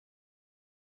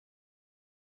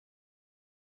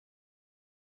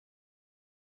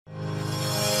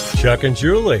Chuck and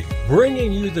Julie,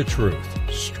 bringing you the truth,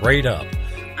 straight up.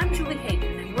 I'm Julie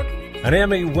Hayden. I'm working An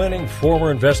Emmy-winning former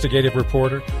investigative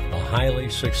reporter, a highly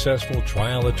successful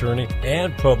trial attorney,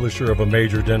 and publisher of a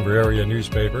major Denver area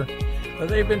newspaper.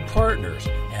 They've been partners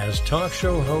as talk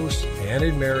show hosts and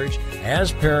in marriage,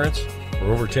 as parents for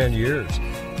over 10 years,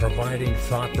 providing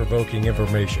thought-provoking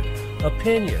information,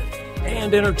 opinion,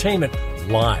 and entertainment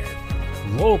live,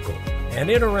 local, and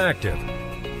interactive.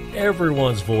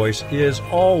 Everyone's voice is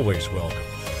always welcome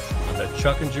on the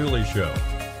Chuck and Julie Show.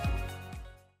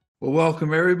 Well,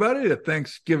 welcome everybody to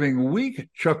Thanksgiving week.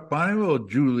 Chuck Bonneville,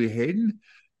 Julie Hayden,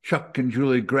 Chuck and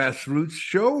Julie Grassroots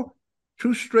Show.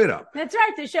 True straight up. That's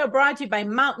right. The show brought to you by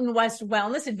Mountain West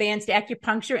Wellness, Advanced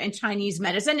Acupuncture and Chinese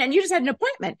Medicine. And you just had an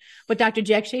appointment with Dr.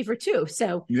 Jack Schaefer, too.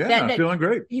 So yeah, I'm feeling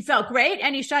great. He felt great,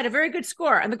 and he shot a very good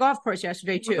score on the golf course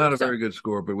yesterday, too. Well, not a very good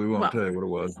score, but we won't tell you what it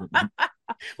was.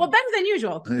 Well, better than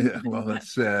usual. Yeah, well,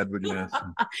 that's sad, but yes.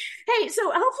 Hey,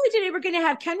 so hopefully today we're going to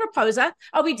have Ken Rapoza.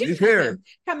 Oh, we do He's here.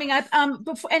 Coming up. And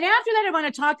after that, I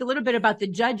want to talk a little bit about the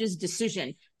judge's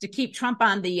decision to keep Trump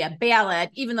on the ballot,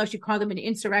 even though she called him an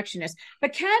insurrectionist.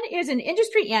 But Ken is an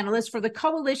industry analyst for the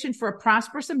Coalition for a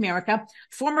Prosperous America,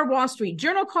 former Wall Street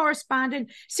Journal correspondent,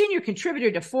 senior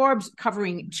contributor to Forbes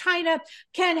covering China.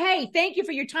 Ken, hey, thank you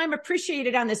for your time. Appreciate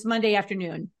it on this Monday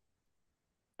afternoon.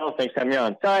 Oh, thanks for having me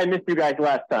on. Sorry I missed you guys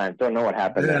last time. Don't know what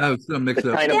happened. Yeah, I was some mix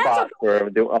up. China bots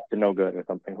were up to no good or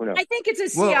something. Who knows? I think it's a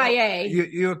CIA. Well,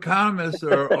 you economists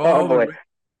are all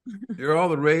you're all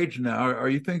the rage now. Are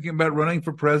you thinking about running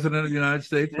for president of the United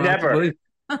States? Never.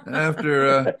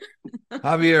 After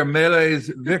Javier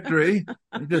Milei's victory,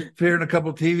 he just appeared in a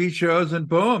couple TV shows, and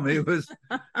boom,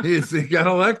 he got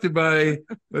elected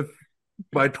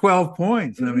by 12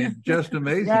 points. I mean, just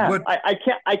amazing. Yeah,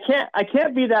 I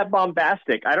can't be that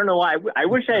bombastic. I don't know why. I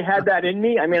wish I had that in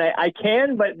me. I mean, I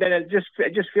can, but then it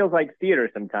just feels like theater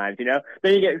sometimes, you know.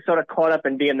 Then you get sort of caught up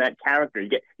in being that character. You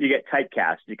get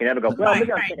typecast. You can never go, well,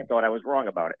 maybe I thought I was wrong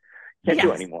about it. Can't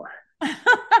do it anymore.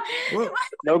 Well,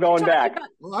 no going back.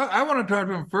 Well, I want to talk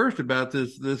to him first about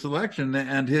this election,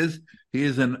 and he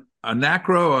is an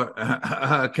anacro,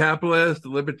 a capitalist, a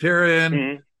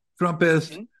libertarian,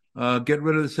 Trumpist. Get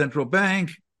rid of the central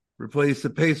bank, replace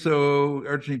the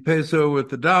Argentine peso with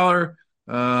the dollar,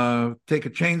 take a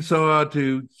chainsaw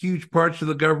to huge parts of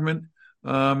the government.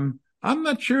 I'm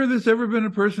not sure there's ever been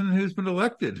a person who's been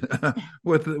elected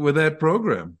with that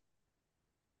program.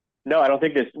 No, I don't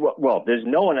think there's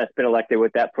no one that's been elected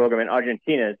with that program in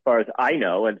Argentina, as far as I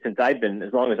know, and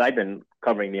as long as I've been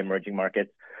covering the emerging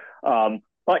markets.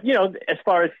 But, you know, as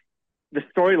far as the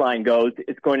storyline goes,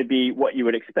 it's going to be what you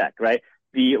would expect, right?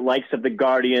 The likes of the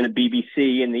Guardian, the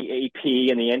BBC, and the AP,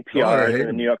 and the NPR, and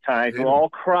the New York Times will all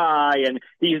cry. And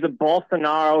he's the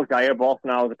Bolsonaro, Jair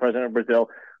Bolsonaro, the president of Brazil,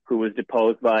 who was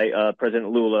deposed by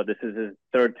President Lula. This is his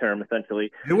third term, essentially.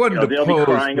 He wasn't they'll be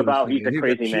crying about he's a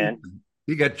crazy man.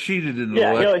 He got cheated in the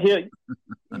election.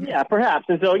 Yeah, perhaps.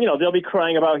 And so, you know, they'll be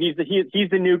crying about he's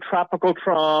the new tropical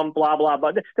Trump, blah, blah,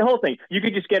 blah. The whole thing. You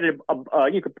could just get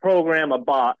you could program a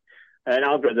bot, an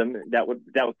algorithm that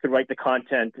could write the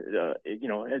content, you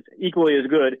know, as equally as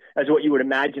good as what you would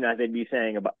imagine that they'd be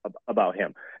saying about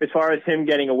him. As far as him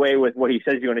getting away with what he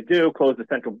says he's going to do, close the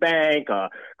central bank,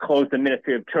 close the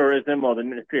Ministry of Tourism or the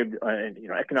Ministry of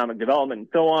Economic Development, and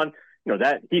so on. You know,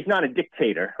 that he's not a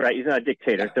dictator, right? He's not a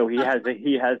dictator, so he has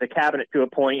a cabinet to a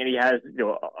point, and he has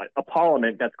a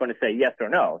parliament that's going to say yes or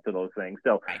no to those things.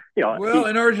 So, you know, well,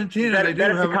 in Argentina, they do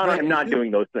have count on him not doing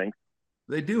those things.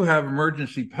 They do have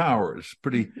emergency powers,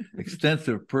 pretty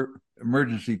extensive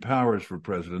emergency powers for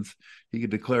presidents. He could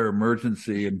declare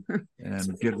emergency and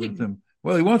get rid of them.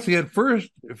 Well, he wants to get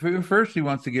first he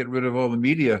wants to get rid of all the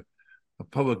media,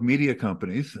 public media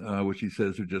companies, which he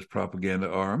says are just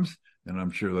propaganda arms. And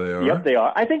I'm sure they are. Yep, they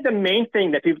are. I think the main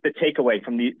thing that people to take away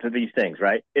from these things,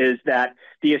 right, is that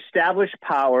the established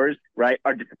powers, right,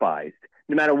 are despised.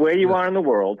 No matter where you are in the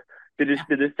world, the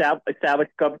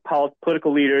established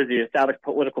political leaders, the established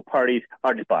political parties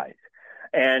are despised.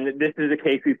 And this is a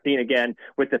case we've seen again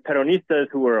with the Peronistas,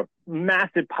 who are a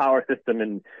massive power system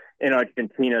in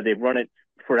Argentina. They've run it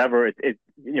forever. It's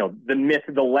you know, the myth,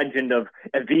 the legend of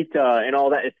Evita and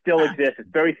all that. It still exists. It's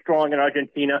very strong in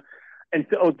Argentina. And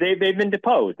so they've been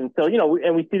deposed. And so, you know,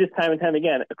 and we see this time and time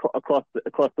again across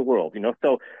the world, you know.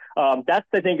 So that's,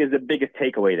 I think, is the biggest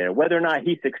takeaway there. Whether or not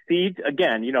he succeeds,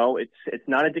 again, you know, it's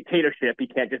not a dictatorship. He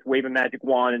can't just wave a magic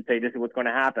wand and say this is what's going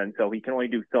to happen. So he can only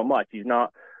do so much. He's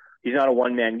not a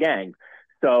one-man gang.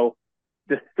 So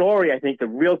the story, I think the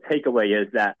real takeaway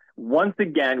is that once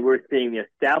again, we're seeing the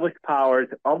established powers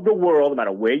of the world, no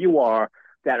matter where you are,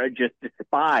 that are just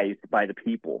despised by the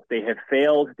people. They have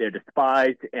failed. They're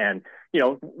despised. And,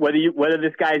 whether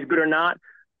this guy is good or not,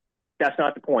 that's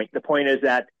not the point. The point is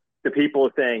that the people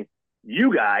are saying,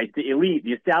 you guys, the elite,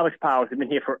 the established powers have been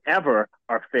here forever,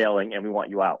 are failing, and we want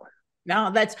you out.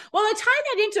 No, let's tie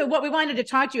that into what we wanted to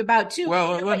talk to you about too.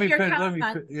 Well, let me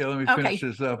finish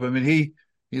this up. I mean,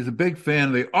 he's a big fan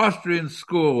of the Austrian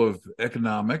School of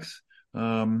Economics.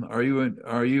 Are you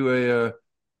a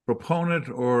proponent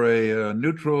or a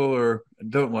neutral, or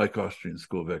don't like Austrian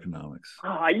School of Economics?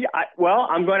 Well,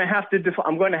 I'm going to have to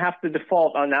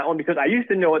default on that one, because I used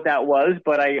to know what that was,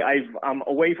 but I'm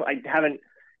away from, I haven't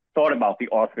thought about the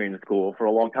Austrian School for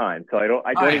a long time, so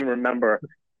I don't even remember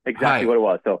exactly what it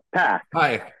was. So pass.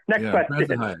 Next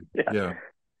question. Yeah.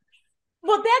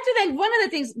 Well, that's one of the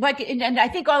things, and I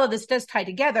think all of this does tie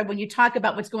together when you talk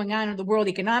about what's going on in the world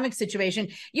economic situation.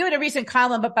 You had a recent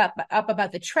column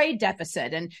about the trade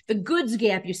deficit and the goods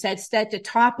gap, you said, set to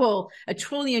topple $1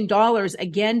 trillion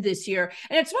again this year.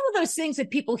 And it's one of those things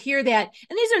that people hear that,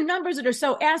 and these are numbers that are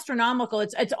so astronomical,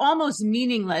 it's almost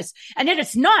meaningless. And yet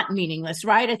it's not meaningless,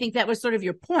 right? I think that was sort of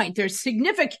your point. There's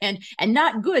significant and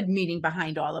not good meaning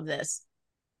behind all of this.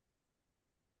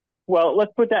 Well,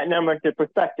 let's put that number into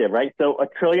perspective, right? So $1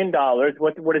 trillion,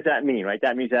 what does that mean, right?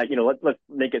 That means that, let's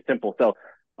make it simple. So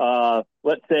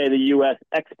let's say the U.S.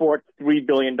 exports $3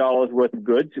 billion worth of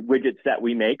goods, widgets that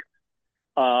we make,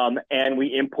 and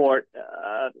we import,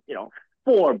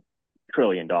 $4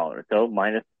 trillion. So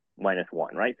minus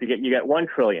one, right? So you get 1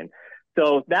 trillion.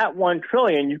 So that 1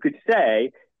 trillion, you could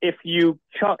say, if you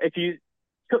took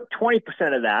 20%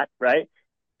 of that, right?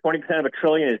 20% of $1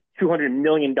 trillion is $200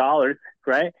 million,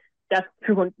 right? That's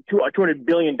 $200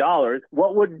 billion.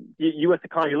 What would the U.S.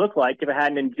 economy look like if it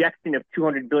had an injection of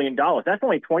 $200 billion? That's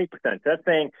only 20%. So that's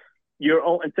saying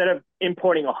instead of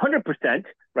importing 100%,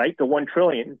 right, the 1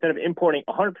 trillion, instead of importing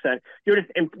 100%,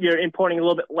 you're importing a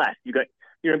little bit less.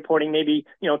 You're importing maybe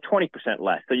 20%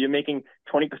 less. So you're making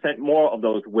 20% more of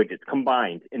those widgets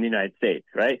combined in the United States,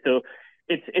 right? So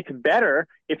it's better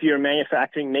if you're making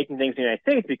things in the United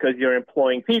States, because you're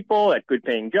employing people at good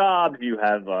paying jobs. You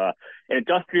have an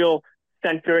industrial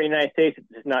center in the United States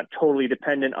that's not totally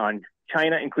dependent on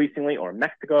China increasingly, or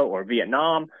Mexico or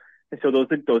Vietnam. And so those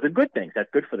are good things. That's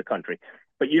good for the country.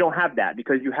 But you don't have that,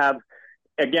 because you have,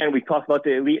 again, we talked about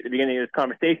the elite at the beginning of this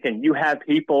conversation. You have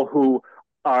people who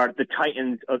are the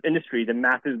titans of industry, the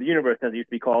masters of the universe, as it used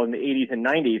to be called in the 80s and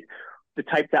 90s, the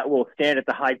type that will stand at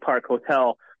the Hyde Park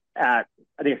Hotel at,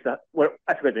 I think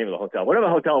I forget the name of the hotel, whatever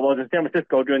the hotel was in San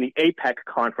Francisco during the APEC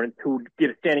conference, who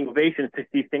did standing ovations to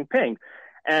Xi Jinping.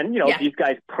 And, these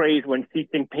guys praise when Xi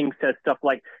Jinping says stuff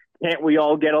like, can't we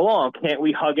all get along? Can't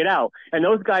we hug it out? And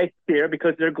those guys fear,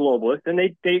 because they're globalists, and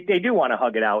they do want to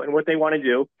hug it out. And what they want to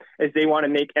do is they want to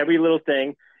make every little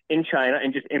thing in China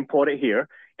and just import it here.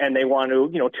 And they want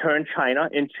to, turn China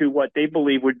into what they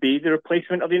believe would be the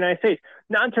replacement of the United States,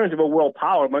 not in terms of a world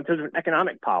power, but in terms of an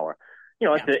economic power.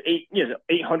 It's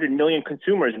 800 million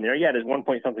consumers in there. Yeah, there's 1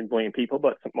 billion people,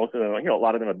 but most of them, a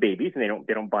lot of them are babies, and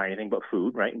they don't buy anything but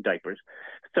food, right, and diapers.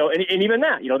 So, and even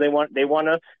that, they want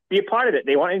to be a part of it.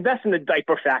 They want to invest in the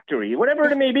diaper factory, whatever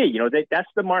it may be. That's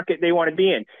the market they want to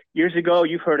be in. Years ago,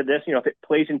 you've heard of this. If it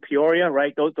plays in Peoria,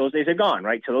 right, those days are gone,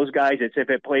 right? So those guys, it's if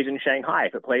it plays in Shanghai,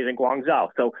 if it plays in Guangzhou.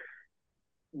 So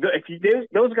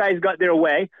those guys got their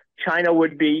way, China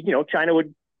would be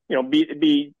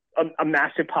a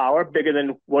massive power, bigger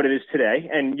than what it is today,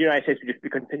 and the United States would just be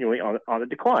continually on the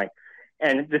decline.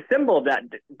 And the symbol of that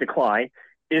decline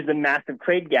is the massive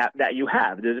trade gap that you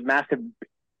have. There's a massive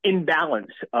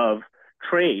imbalance of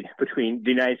trade between the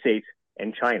United States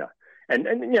and China. And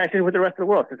the United States with the rest of the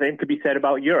world. The same could be said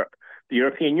about Europe. The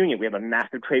European Union, we have a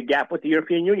massive trade gap with the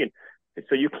European Union.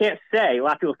 So you can't say, a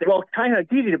lot of people say, well, China,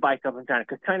 it's easy to buy stuff from China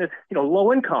because China's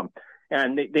low income.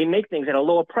 And they make things at a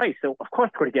lower price. So, of course,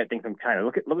 we're going to get things from China.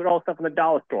 Look at all the stuff in the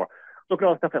dollar store. Look at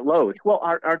all the stuff at Lowe's. Well,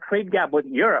 our trade gap with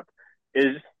Europe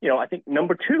is, I think,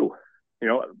 number 2,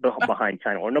 behind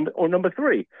China, or number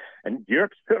 3. And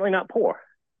Europe's certainly not poor.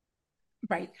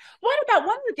 Right. What about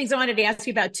one of the things I wanted to ask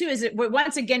you about, too, is that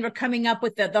once again, we're coming up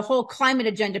with the whole climate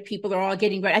agenda people are all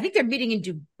getting ready. I think they're meeting in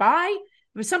Dubai.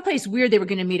 It was someplace weird they were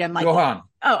going to meet. I'm like, Johan.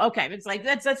 Oh, okay. It's like,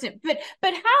 that's it.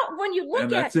 But how, when you look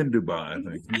that's in Dubai, I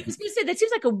think. I was going to say, that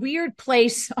seems like a weird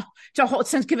place to hold,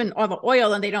 since given all the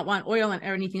oil, and they don't want oil or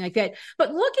anything like that.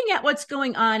 But looking at what's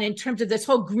going on in terms of this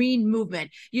whole green movement,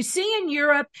 you see in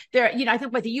Europe, there, I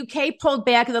think the UK pulled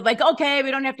back, and they're like, okay, we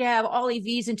don't have to have all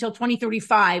EVs until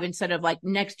 2035 instead of like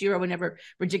next year or whenever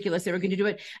ridiculous they were going to do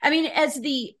it. I mean, as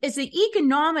the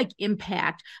economic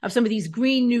impact of some of these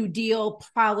Green New Deal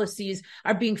policies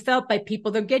are being felt by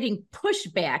people, they're getting pushed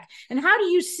back. And how do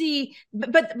you see,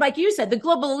 but like you said, the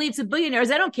global elites of billionaires,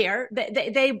 they don't care.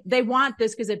 They want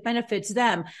this because it benefits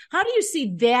them. How do you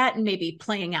see that maybe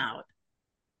playing out?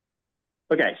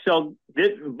 Okay, so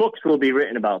books will be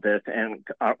written about this and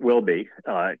will be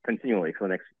continually for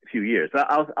the next few years. But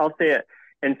I'll say it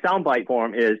in soundbite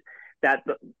form is that,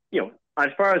 as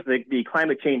far as the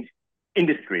climate change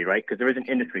industry, right, because there is an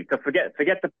industry. So forget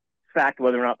the fact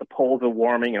whether or not the poles are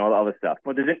warming and all the other stuff.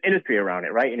 But there's an industry around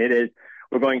it, right? And it is,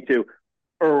 we're going to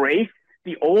erase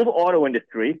the old auto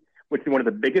industry, which is one of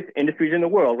the biggest industries in the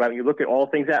world, right? When you look at all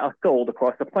things that are sold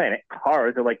across the planet,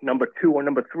 cars are like number 2 or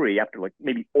number 3 after like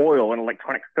maybe oil and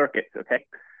electronic circuits, okay?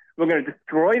 We're going to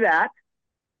destroy that,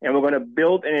 and we're going to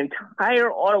build an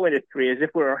entire auto industry as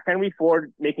if we were Henry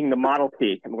Ford making the Model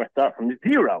T, and we're going to start from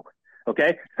zero,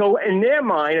 okay? So in their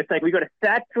mind, it's like we got a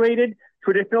saturated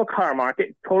traditional car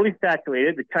market, totally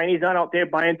saturated. The Chinese aren't out there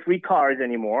buying 3 cars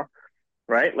anymore,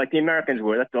 right? Like the Americans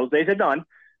were. Those days are done.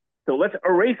 So let's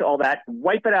erase all that,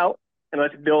 wipe it out, and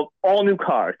let's build all new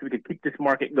cars so we can keep this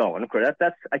market going. Of course,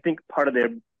 that's I think part of their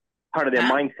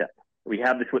mindset. We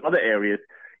have this with other areas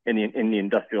in the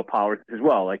industrial powers as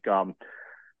well, like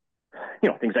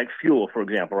things like fuel, for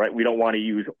example, right? We don't want to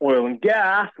use oil and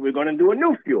gas. We're going to do a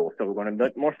new fuel, so we're going to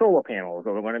make more solar panels,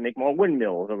 or we're going to make more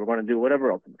windmills, or we're going to do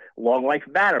whatever else, long life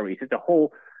batteries. It's a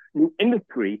whole new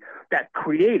industry that's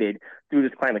created through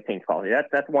this climate change policy.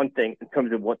 That's one thing in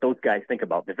terms of what those guys think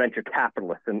about, the venture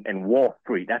capitalists and Wall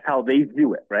Street. That's how they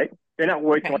view it, right? They're not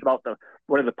worried so much about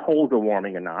whether the poles are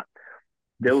warming or not.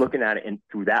 They're looking at it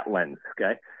through that lens,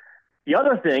 okay? The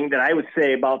other thing that I would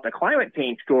say about the climate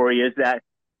change story is that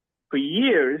for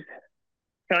years,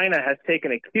 China has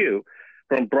taken a cue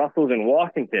from Brussels and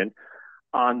Washington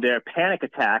on their panic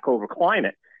attack over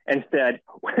climate and said,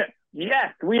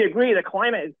 yes, we agree the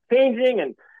climate is changing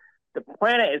and the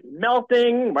planet is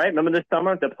melting, right? Remember this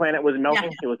summer, the planet was melting?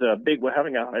 Yeah. It was a big,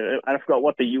 I forgot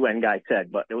what the UN guy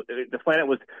said, but the planet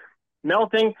was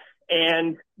melting,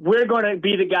 and we're going to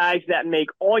be the guys that make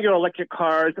all your electric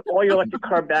cars, all your electric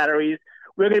car batteries.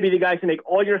 We're going to be the guys who make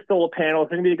all your solar panels.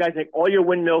 We're going to be the guys who make all your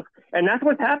windmills. And that's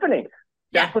what's happening.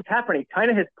 Yeah. That's what's happening.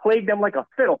 China has plagued them like a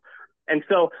fiddle. And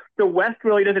so the West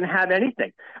really doesn't have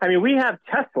anything. I mean, we have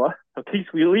Tesla. At least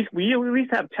we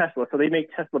have Tesla. So they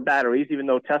make Tesla batteries, even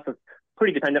though Tesla's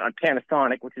pretty dependent on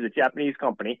Panasonic, which is a Japanese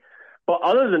company. But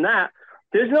other than that,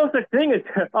 there's no such thing as,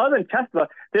 other than Tesla,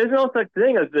 there's no such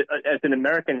thing as an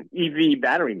American EV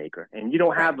battery maker. And you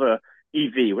don't have a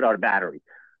EV without a battery.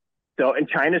 So, and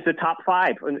China's the top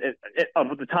 5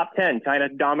 of the top 10. China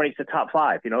dominates the top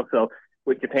 5, so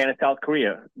with Japan and South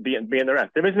Korea being the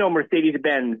rest. There is no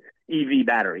Mercedes-Benz EV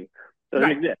battery. So it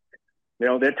doesn't exist.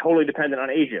 They're totally dependent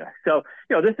on Asia. So,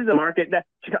 this is a market that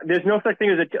there's no such thing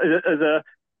as a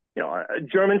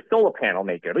German solar panel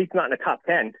maker, at least not in the top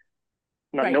 10.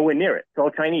 Nowhere near it. It's all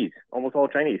Chinese, almost all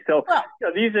Chinese. So,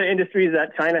 these are industries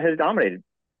that China has dominated.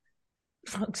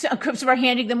 So we're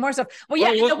handing them more stuff.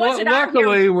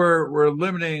 Luckily, we're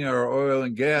limiting our oil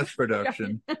and gas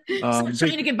production. So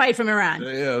China can buy it from Iran.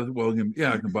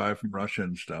 I can buy it from Russia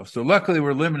and stuff. So luckily,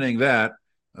 we're limiting that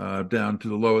down to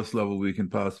the lowest level we can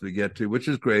possibly get to, which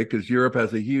is great because Europe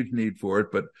has a huge need for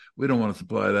it, but we don't want to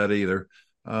supply that either.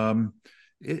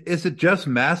 Is it just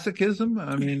masochism?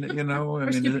 I mean,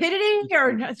 or stupidity,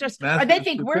 or just or they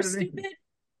think we're stupid.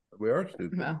 We are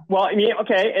stupid. Well, I mean,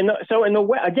 okay, and so in the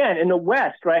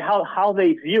West, right? How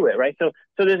they view it, right? So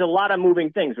there's a lot of moving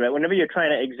things, right? Whenever you're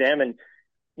trying to examine,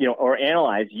 or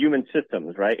analyze human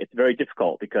systems, right? It's very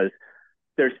difficult because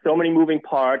there's so many moving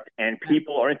parts, and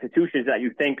people or institutions that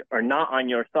you think are not on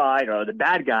your side or the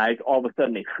bad guys, all of a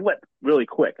sudden they flip really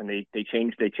quick and they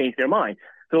change their mind.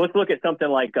 So let's look at something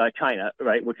like China,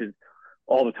 right? Which is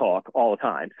all the talk all the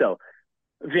time. So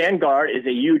Vanguard is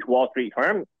a huge Wall Street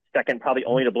firm. Second, probably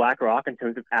only to BlackRock in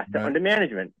terms of asset under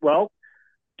management. Well,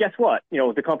 guess what?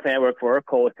 The company I work for,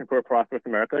 Coalition for a Prosperous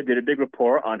America, did a big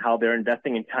report on how they're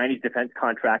investing in Chinese defense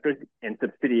contractors and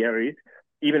subsidiaries,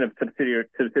 even of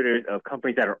subsidiaries of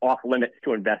companies that are off limits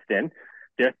to invest in.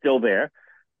 They're still there.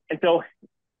 And so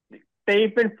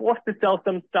they've been forced to sell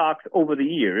some stocks over the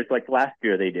years, like last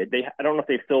year they did. I don't know if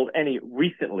they've sold any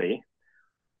recently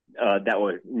that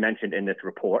was mentioned in this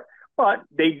report. But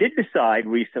they did decide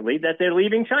recently that they're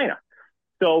leaving China.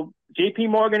 So JP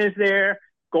Morgan is there,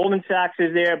 Goldman Sachs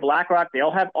is there, BlackRock, they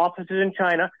all have offices in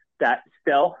China that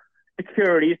sell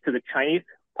securities to the Chinese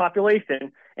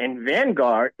population, and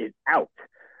Vanguard is out.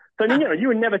 So, I mean, you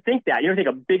would never think that. You don't think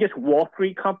a biggest Wall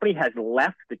Street company has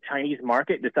left the Chinese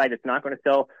market, decided it's not going to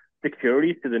sell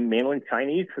securities to the mainland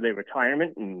Chinese for their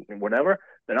retirement and whatever.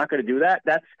 They're not going to do that.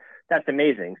 That's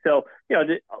amazing. So,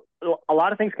 a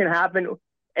lot of things can happen.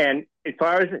 And as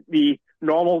far as the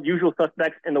normal, usual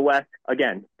suspects in the West,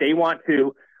 again, they want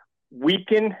to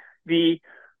weaken the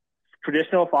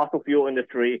traditional fossil fuel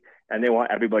industry, and they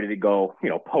want everybody to go, they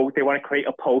want to create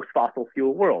a post-fossil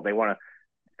fuel world. They want to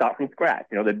start from scratch.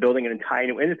 They're building an entire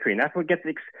new industry, and that's what gets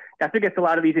a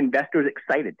lot of these investors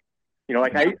excited.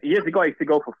 Years ago, I used to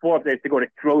go for Forbes. I used to go to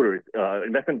Schroders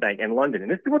investment bank in London,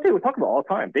 and this is what they would talk about all the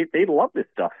time. They love this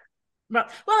stuff. Well,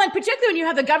 and particularly when you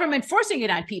have the government forcing it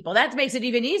on people, that makes it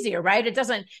even easier, right? It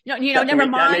doesn't, never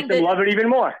mind. That makes them love it even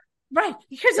more. Right,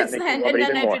 because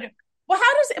well,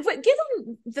 how does,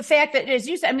 given the fact that, as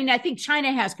you said, I think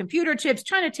China has computer chips.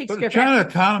 China takes care of China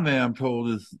economy, I'm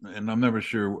told, is, and I'm never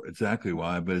sure exactly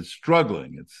why, but it's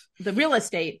struggling. It's the real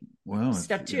estate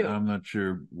stuff too. I'm not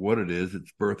sure what it is.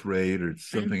 It's birth rate or it's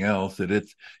something else. It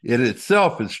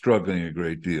itself is struggling a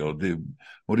great deal.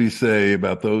 What do you say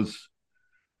about those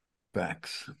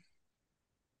facts?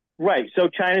 Right. So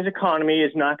China's economy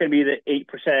is not going to be the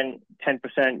 8%,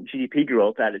 10% GDP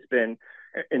growth that it's been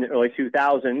in the early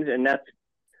 2000s, and that's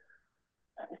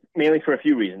mainly for a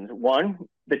few reasons. One,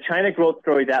 the China growth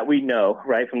story that we know,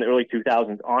 right, from the early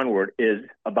 2000s onward is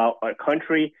about a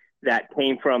country that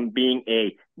came from being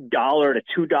a $1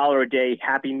 to $2 a day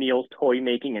Happy Meals toy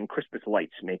making and Christmas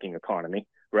lights making economy,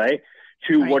 right,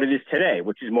 to what it is today,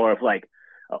 which is more of like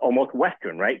almost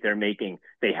Western, right?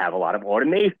 They have a lot of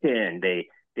automation.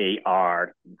 They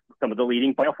are some of the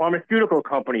leading biopharmaceutical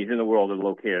companies in the world are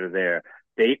located there.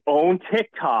 They own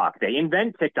TikTok. They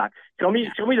invent TikTok. Show me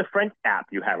the French app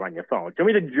you have on your phone. Show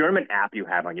me the German app you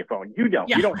have on your phone. You don't.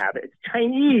 Yeah. You don't have it. It's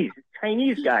Chinese.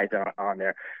 Chinese guys are on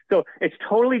there. So it's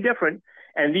totally different.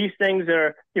 And these things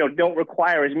don't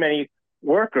require as many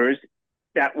workers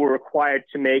that were required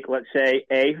to make, let's say,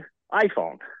 a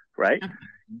iPhone, right?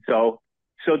 So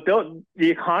the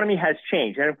economy has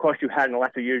changed. And of course, in the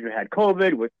last few years, you had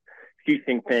COVID with Xi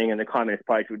Jinping and the Communist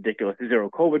Party's ridiculous zero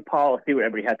COVID policy where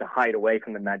everybody had to hide away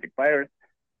from the magic virus.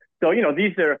 So,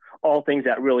 these are all things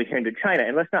that really hindered China.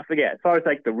 And let's not forget, as far as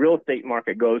like the real estate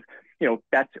market goes,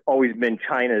 that's always been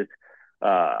China's,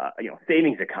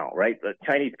 savings account, right? The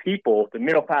Chinese people, the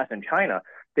middle class in China,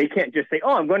 they can't just say,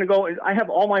 I'm going to go, I have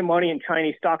all my money in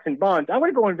Chinese stocks and bonds. I'm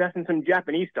going to go invest in some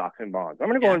Japanese stocks and bonds. I'm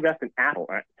going to go invest in Apple.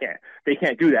 They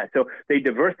can't do that. So they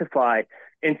diversify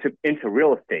into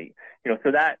real estate,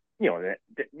 so that,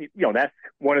 that's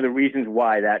one of the reasons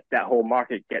why that whole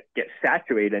market gets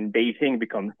saturated and Beijing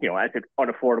becomes, as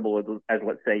unaffordable as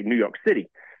let's say New York City,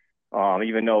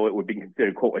 even though it would be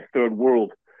considered quote a third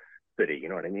world city. You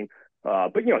know what I mean?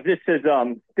 But this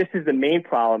is the main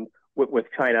problem with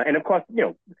China, and of course,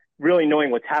 really knowing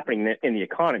what's happening in the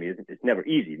economy is never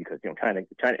easy because China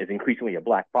is increasingly a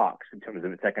black box in terms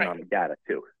of its economic data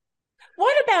too.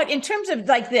 What about in terms of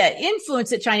like the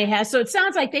influence that China has? So it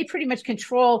sounds like they pretty much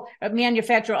control,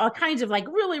 manufacture all kinds of like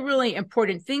really, really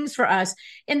important things for us.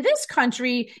 In this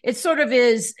country, it sort of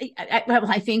is,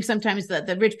 I think sometimes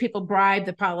the rich people bribe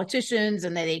the politicians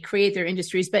and they create their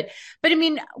industries. But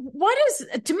what is,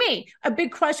 to me, a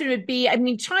big question would be,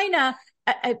 China,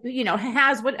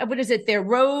 has what is it? Their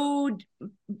Belt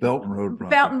and Road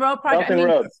project. Belt and Road project. Belt and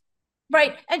Road.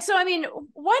 Right. And so,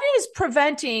 what is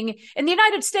preventing, in the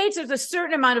United States, there's a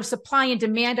certain amount of supply and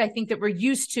demand, I think, that we're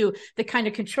used to, the kind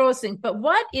of controls thing. But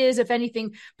what is, if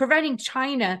anything, preventing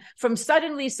China from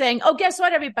suddenly saying, oh, guess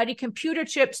what, everybody, computer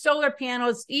chips, solar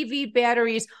panels, EV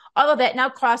batteries, all of that now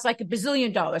costs like $1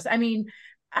 bazillion.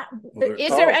 Is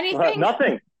there anything?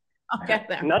 Nothing. Okay.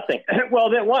 Nothing.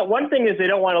 Well, one thing is they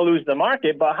don't want to lose the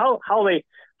market, but how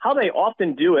they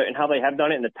often do it and how they have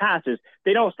done it in the past is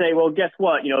they don't say, well, guess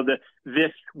what?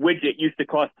 This widget used to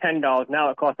cost $10.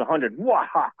 Now it costs $100.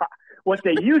 What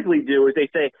they usually do is they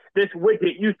say this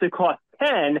widget used to cost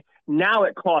 $10. Now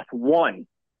it costs $1.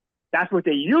 That's what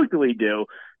they usually do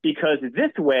because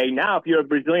this way, now if you're a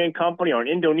Brazilian company or an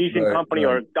Indonesian company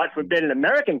or, God forbid, an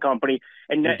American company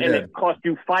and it costs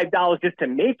you $5 just to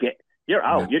make it, you're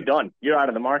out. You're done. You're out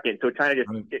of the market. So China just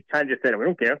said, we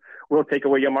don't care. We'll take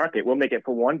away your market. We'll make it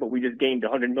for $1, but we just gained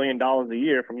 $100 million a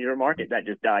year from your market. That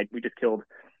just died. We just killed.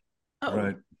 Oh.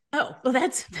 Right. Oh, well,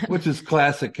 that's which is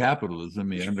classic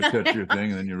capitalism. You undercut your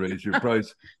thing, and then you raise your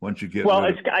price once you get. Well,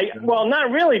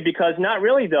 not really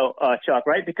though, Chuck.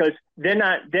 Right? Because they're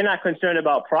not concerned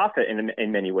about profit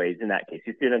in many ways. In that case,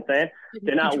 you see what I'm saying?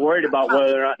 They're not worried about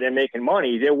whether or not they're making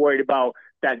money. They're worried about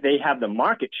that they have the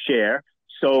market share.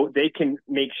 So they can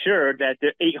make sure that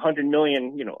the 800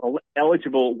 million,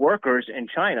 eligible workers in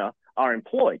China are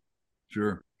employed.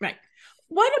 Sure. Right.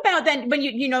 What about then when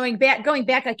going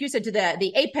back, like you said, to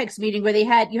the Apex meeting where you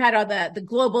had all the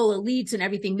global elites and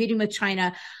everything meeting with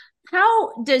China?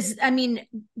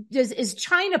 Is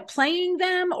China playing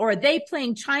them, or are they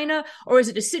playing China, or is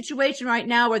it a situation right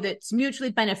now where it's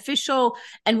mutually beneficial,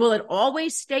 and will it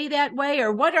always stay that way,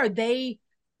 or what are they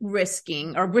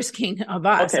risking of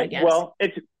us? Okay, I guess. well,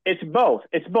 it's both.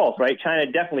 It's both, right? China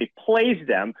definitely plays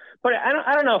them, but I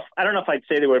don't know if I'd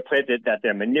say they were played that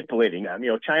they're manipulating them.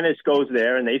 China goes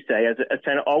there and they say, as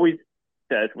China always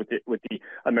says with the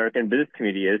American business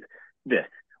community, is this: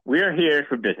 we're here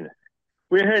for business.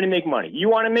 We're here to make money. You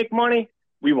want to make money?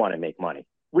 We want to make money.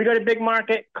 We got a big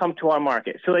market, come to our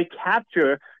market. So they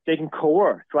can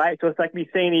coerce, right? So it's like me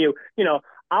saying to you,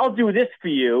 I'll do this for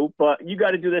you, but you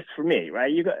got to do this for me,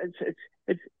 right?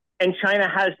 And China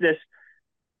has this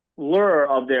lure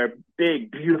of their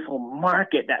big, beautiful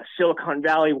market that Silicon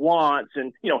Valley wants.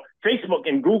 And, Facebook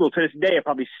and Google to this day are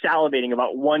probably salivating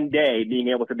about one day being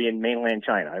able to be in mainland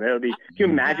China. I mean, can you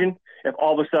imagine if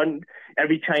all of a sudden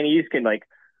every Chinese can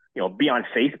be on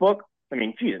Facebook? I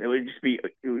mean, geez, it would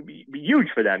be huge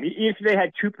for them. Even if they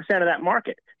had 2% of that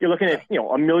market, you're looking at,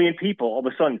 1 million people all of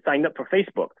a sudden signed up for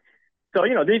Facebook. So,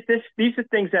 these are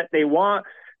things that they want.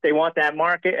 They want that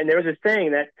market. And there's a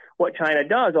saying that what China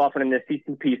does often in the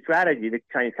CCP strategy, the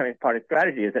Chinese Communist Party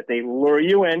strategy, is that they lure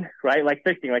you in, right? Like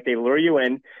fishing, like they lure you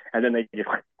in, and then they just,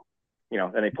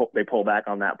 then they pull back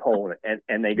on that pole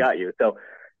and they got you. So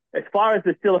as far as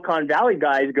the Silicon Valley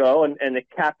guys go and the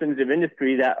captains of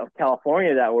industry of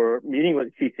California that were meeting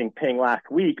with Xi Jinping last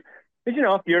week, is,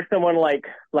 if you're someone like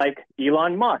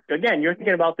Elon Musk, again, you're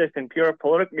thinking about this in pure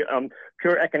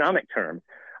economic terms.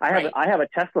 I have a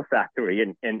Tesla factory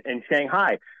in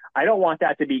Shanghai. I don't want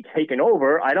that to be taken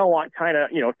over. I don't want China,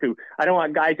 I don't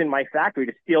want guys in my factory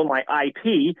to steal my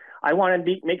IP. I want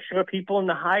to make sure people in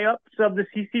the high ups of the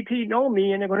CCP know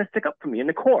me and they're going to stick up for me in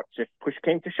the courts if push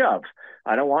came to shove.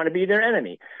 I don't want to be their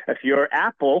enemy. If you're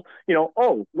Apple,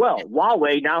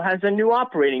 Huawei now has a new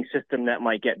operating system that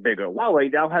might get bigger.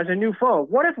 Huawei now has a new phone.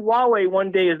 What if Huawei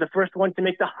one day is the first one to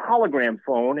make the hologram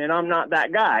phone and I'm not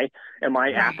that guy? Am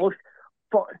I Apple's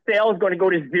sales going to go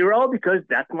to zero because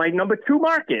that's my number 2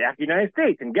 market after the United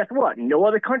States? And guess what? No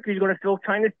other country is going to fill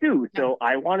China's shoes. So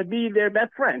I want to be their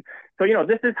best friend. So,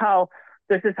 this is how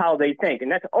they think.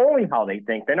 And that's only how they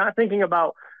think. They're not thinking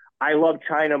about, I love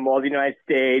China more than the United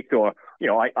States, or,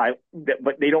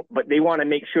 but they want to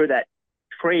make sure that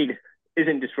trade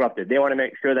isn't disrupted. They want to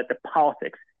make sure that the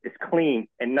politics is clean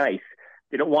and nice.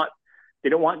 They don't want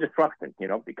disruption,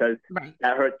 because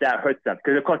that hurts them.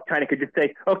 Because of course China could just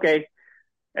say, okay.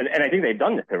 And I think they've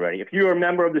done this already. If you're a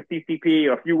member of the CCP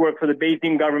or if you work for the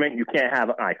Beijing government, you can't have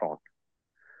an iPhone.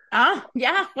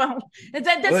 Yeah. Well, they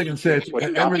can say it's what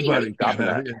everybody can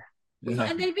have. Yeah.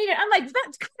 And they mean it. I'm like,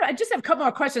 I just have a couple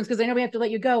more questions because I know we have to let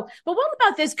you go. But what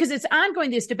about this? Because it's ongoing,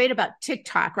 this debate about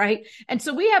TikTok, right? And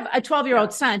so we have a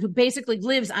 12-year-old son who basically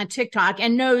lives on TikTok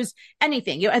and knows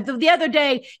anything. The other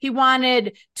day, he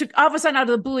wanted to, all of a sudden out of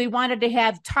the blue, he wanted to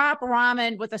have top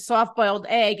ramen with a soft-boiled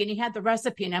egg, and he had the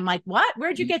recipe. And I'm like, what?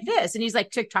 Where'd you get this? And he's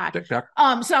like, TikTok.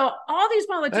 So all these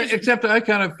politicians. Except I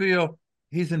kind of feel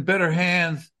he's in better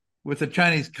hands with the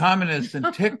Chinese communists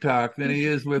and TikTok than he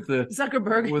is with the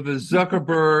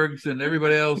Zuckerbergs and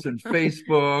everybody else and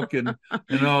Facebook and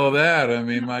all that. I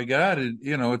mean, my God,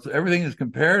 it's everything is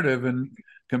comparative, and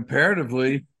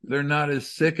comparatively, they're not as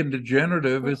sick and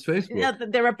degenerative as Facebook. Yeah,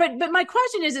 but my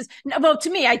question is, well,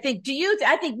 to me, I think,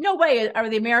 I think no way are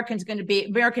the American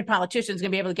politicians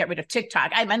going to be able to get rid of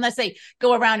TikTok, unless they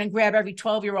go around and grab every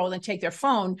 12-year-old and take their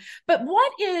phone. But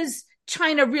what is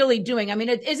China really doing? I mean,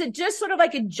 is it just sort of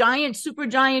like a super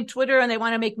giant Twitter and they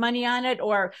want to make money on it?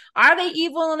 Or are they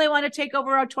evil and they want to take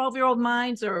over our 12-year-old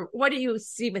minds? Or what do you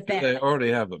see with that? They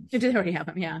already have them. They already have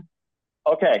them, yeah.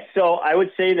 Okay, so I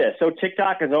would say this. So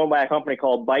TikTok is owned by a company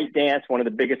called ByteDance. One of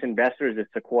the biggest investors is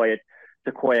Sequoia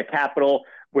Capital,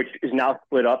 which is now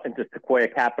split up into Sequoia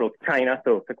Capital China.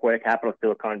 So Sequoia Capital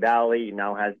Silicon Valley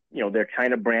now has, their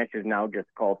China branch is now just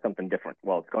called something different.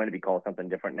 Well, it's going to be called something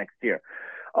different next year.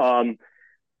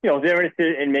 They're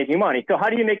interested in making money. So how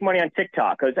do you make money on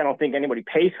TikTok? Because I don't think anybody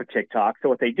pays for TikTok. So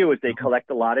what they do is they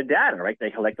collect a lot of data, right? They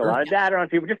collect a lot of data on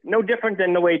people, just no different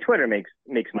than the way Twitter makes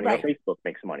money, or Facebook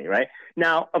makes money, right?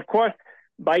 Now, of course,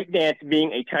 ByteDance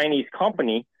being a Chinese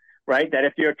company, right? That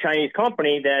if you're a Chinese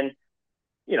company, then,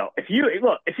 if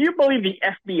you believe the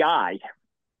FBI,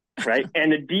 right,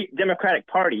 and the Democratic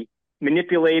Party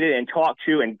manipulated and talked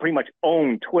to and pretty much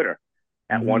owned Twitter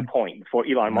at one point before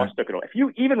Elon Musk took it over. If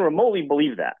you even remotely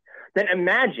believe that, then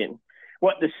imagine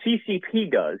what the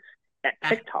CCP does at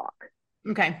TikTok.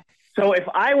 Okay. So if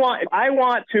I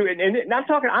want to, and I'm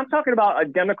talking about a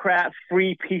Democrat,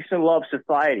 free, peace and love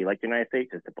society like the United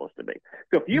States is supposed to be.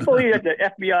 So if you believe that the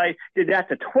FBI did that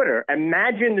to Twitter,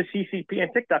 imagine the CCP and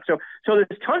TikTok. So there's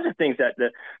tons of things that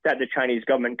the Chinese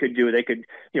government could do. They could,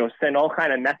 send all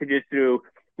kind of messages through,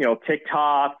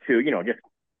 TikTok to, just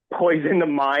poison the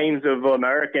minds of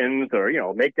Americans,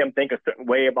 or make them think a certain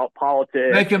way about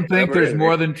politics. Make them think there's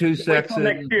more than two sexes.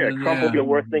 Next year, Trump will be the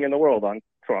worst thing in the world on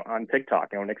TikTok.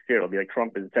 Next year it'll be like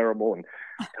Trump is terrible, and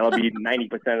that'll be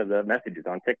 90% of the messages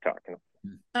on TikTok.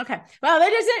 Okay. Well,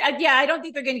 that isn't. I don't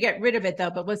think they're going to get rid of it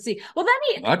though. But we'll see. Well,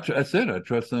 I said I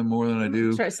trust them more than I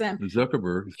do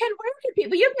Zuckerberg. Ken, where can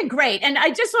people? You've been great, and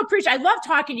I just so appreciate. I love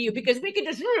talking to you because we can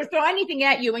just throw anything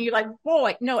at you, and you're like,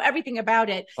 boy, know everything about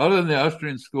it. Other than the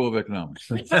Austrian School of Economics.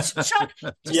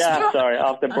 Sorry,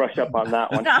 I'll have to brush up on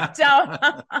that one.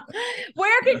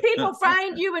 Where can people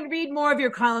find you and read more of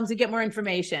your columns and get more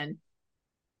information?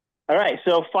 All right,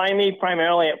 so find me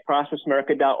primarily at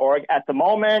prosperousamerica.org at the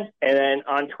moment, and then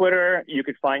on Twitter, you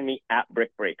could find me at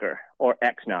Brickbreaker, or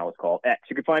X now it's called X.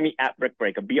 You can find me at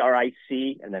Brickbreaker,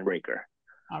 BRIC, and then Breaker.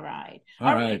 All right.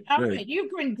 All right.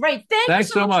 You've been great. Thanks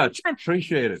so much.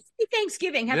 Appreciate it. Happy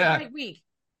Thanksgiving. Have a great week.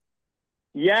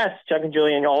 Yes, Chuck and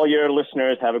Julie and all your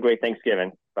listeners, have a great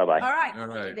Thanksgiving. Bye-bye. All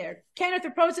right. There. Kenneth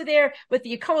Rapoza there with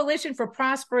the Coalition for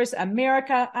Prosperous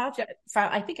America.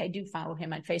 I think I do follow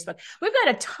him on Facebook. We've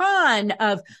got a ton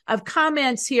of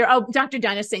comments here. Oh, Dr.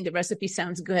 Donna's saying the recipe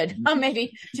sounds good. Oh,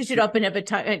 maybe she should open up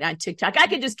on TikTok. I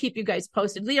could just keep you guys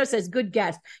posted. Leo says, good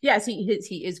guess. Yes,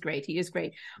 he is great. He is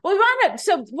great. Well,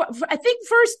 I think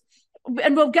first,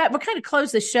 and we'll kind of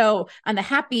close the show on the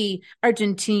happy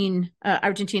Argentina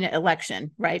election,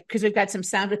 right? Because we've got some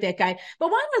sound with that guy. But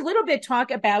why don't we a little bit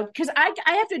talk about, because I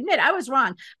have to admit, I was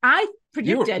wrong. I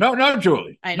predicted. No,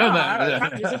 Julie. I know.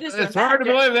 It's hard to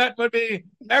believe that would be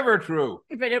ever true.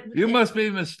 You must be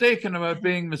mistaken about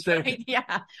being mistaken.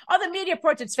 Yeah. All the media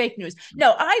reports it's fake news.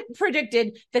 No, I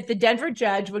predicted that the Denver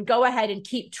judge would go ahead and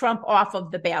keep Trump off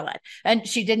of the ballot. And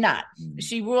she did not.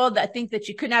 She ruled, I think, that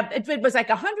she could not. It was like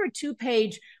a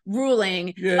 102-page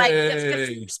ruling. Yay. Like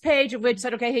the first page of which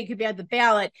said, okay, he could be on the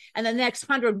ballot. And the next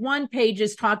 101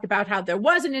 pages talked about how there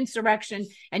was an insurrection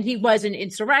and he was an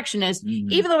insurrectionist,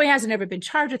 even though he hasn't ever been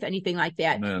charged with anything like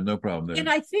that. No problem there. And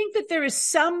I think that there are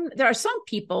some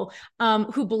people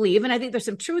who believe, and I think there's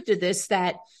some truth to this,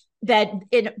 that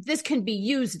this can be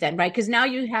used then, right? Because now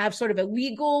you have sort of a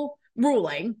legal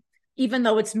ruling, even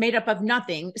though it's made up of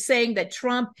nothing, saying that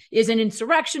Trump is an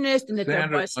insurrectionist and that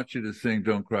Sandra, I want you to sing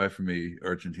 "Don't Cry for Me,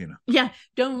 Argentina." Yeah,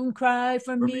 don't cry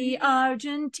for me,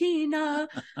 Argentina.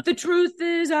 The truth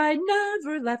is, I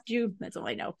never left you. That's all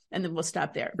I know, and then we'll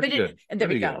stop there. And there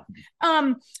we go.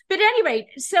 But at any rate,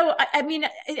 so I mean,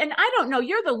 and I don't know.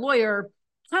 You're the lawyer.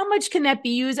 How much can that be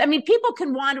used? I mean, people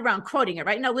can wander around quoting it,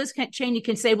 right? Now, Liz Cheney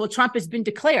can say, well, Trump has been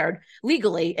declared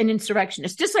legally an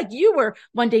insurrectionist, just like you were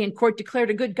one day in court declared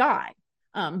a good guy,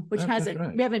 which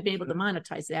hasn't, we haven't been able to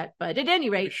monetize that. But at any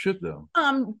rate. It should, though.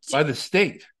 By the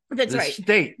state. That's right. The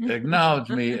state acknowledged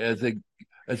me as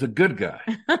a good guy.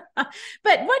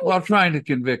 But while trying to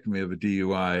convict me of a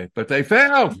DUI, but they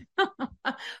failed.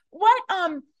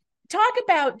 Talk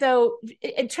about, though,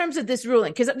 in terms of this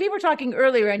ruling, because we were talking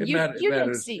earlier, and you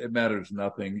didn't see. It matters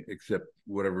nothing except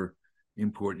whatever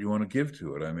import you want to give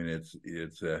to it. I mean, it's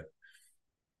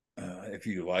if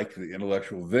you like the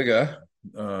intellectual vigor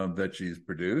that she's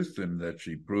produced, and that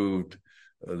she proved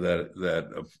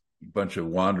that a bunch of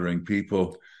wandering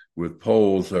people with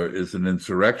poles is an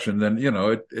insurrection, then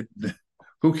it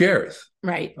who cares,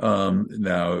 right?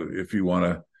 Now, if you want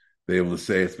to be able to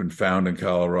say it's been found in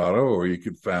Colorado, or you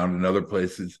could found in other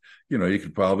places. You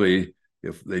could probably,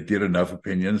 if they did enough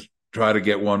opinions, try to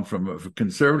get one from a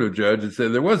conservative judge and say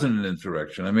there wasn't an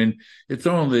insurrection. I mean, it's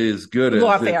only as good as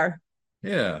lawfare.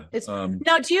 Yeah.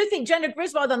 Now, do you think Jenna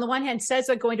Griswold, on the one hand, says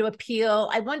they're going to appeal?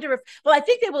 I wonder I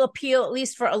think they will appeal at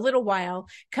least for a little while,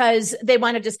 because they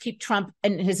want to just keep Trump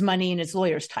and his money and his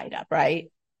lawyers tied up,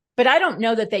 right? But I don't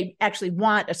know that they actually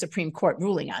want a Supreme Court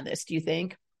ruling on this. Do you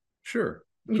think? Sure.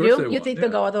 You do? You think they'll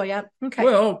go all the way up? Okay.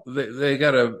 Well, they've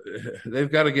got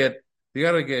to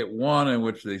get one in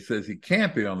which they says he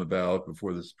can't be on the ballot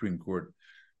before the Supreme Court,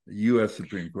 the U.S.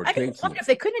 Supreme Court. I wonder if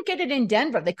they couldn't get it in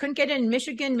Denver, they couldn't get it in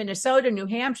Michigan, Minnesota, New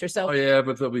Hampshire. So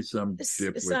but there'll be some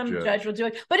judge will do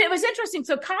it. But it was interesting.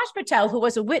 So Kash Patel, who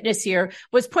was a witness here,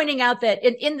 was pointing out that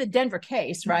in the Denver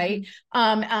case, right?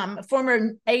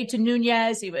 Former aide to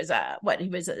Nunez, he was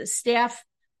a staff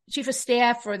chief of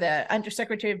staff for the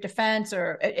undersecretary of defense,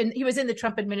 and he was in the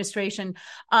Trump administration.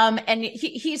 And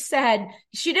he said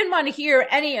she didn't want to hear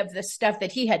any of the stuff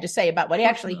that he had to say about what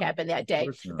actually happened that day.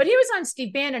 But he was on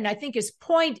Steve Bannon, and I think his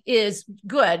point is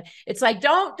good. It's like,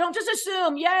 don't just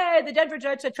assume, the Denver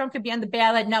judge said Trump could be on the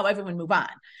ballot. Now everyone move on,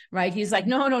 right? He's like,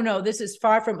 no, this is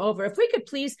far from over. If we could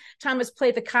please, Thomas,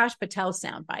 play the Kash Patel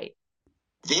soundbite.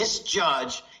 This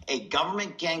judge, a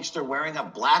government gangster wearing a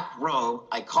black robe,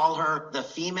 I call her the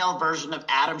female version of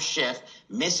Adam Schiff.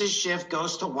 Mrs. Schiff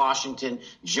goes to Washington,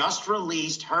 just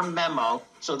released her memo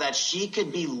so that she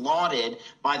could be lauded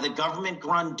by the government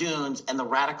grundoons and the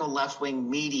radical left-wing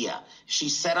media. She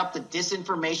set up the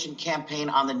disinformation campaign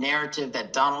on the narrative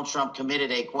that Donald Trump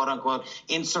committed a quote-unquote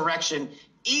insurrection,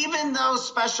 even though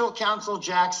special counsel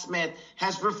Jack Smith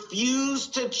has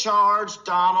refused to charge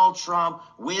Donald Trump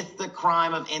with the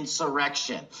crime of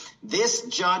insurrection. This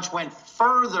judge went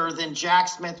further than Jack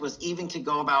Smith was even to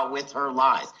go about with her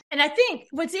lies. And I think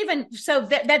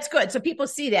that's good. So people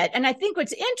see that. And I think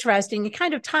what's interesting and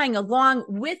kind of tying along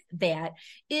with that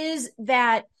is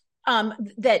that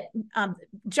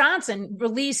Johnson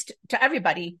released to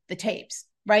everybody the tapes.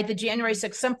 Right, the January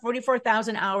 6th, some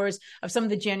 44,000 hours of some of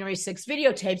the January 6th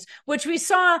videotapes, which we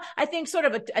saw, I think, sort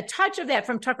of a touch of that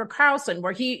from Tucker Carlson,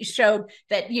 where he showed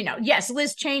that, yes,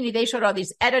 Liz Cheney, they showed all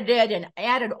these edited and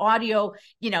added audio,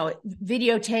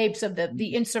 videotapes of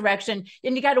the insurrection.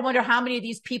 And you got to wonder how many of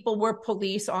these people were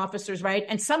police officers, right?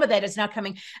 And some of that is now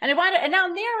coming. And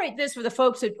I'll narrate this for the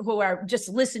folks who are just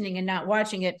listening and not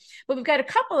watching it. But we've got a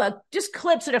couple of just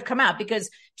clips that have come out because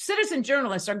citizen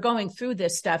journalists are going through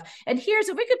this stuff. And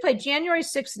if we could play January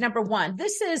 6th, number 1,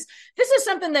 this is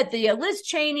something that the Liz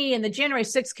Cheney and the January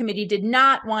 6th committee did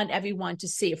not want everyone to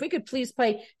see. If we could please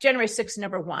play January 6th,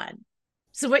 number 1.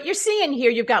 So what you're seeing here,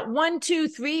 you've got 1, 2,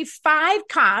 3, 5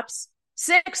 cops,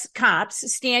 6 cops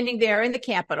standing there in the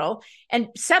Capitol, and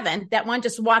 7, that one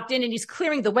just walked in and he's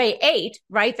clearing the way. 8,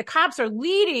 right? The cops are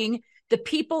leading the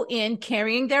people in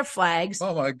carrying their flags.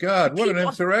 Oh my God, what an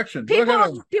insurrection. People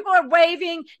are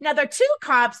waving. Now there are 2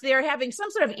 cops. They're having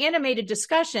some sort of animated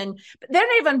discussion, but they're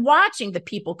not even watching the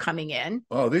people coming in.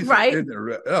 Oh, these right?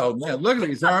 Oh man, look at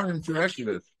these armed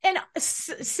insurrectionists. And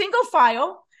single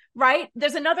file, right?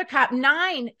 There's another cop,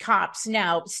 9 cops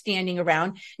now standing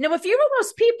around. Now, if you're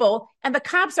those people and the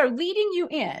cops are leading you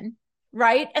in,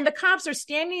 right? And the cops are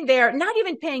standing there, not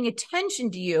even paying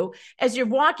attention to you as you're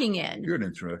walking in. You're an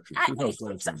insurrection.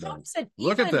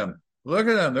 Look at them. Look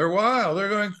at them. They're wild. They're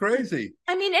going crazy.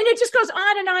 I mean, and it just goes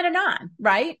on and on and on,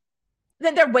 right?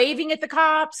 Then they're waving at the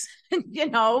cops, and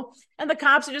the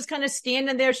cops are just kind of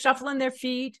standing there, shuffling their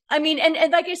feet. I mean, and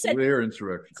like I said, clear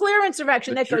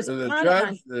insurrection. That goes on and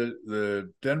on.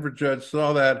 The Denver judge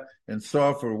saw that and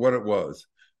saw for what it was,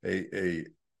 a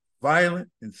violent,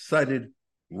 incited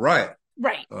riot.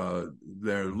 Right.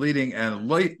 They're leading, and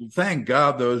thank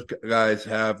God those guys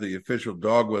have the official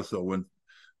dog whistle when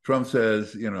Trump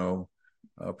says,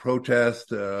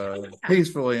 protest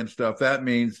peacefully and stuff. That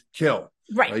means kill.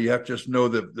 Right. You have to just know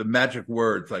the magic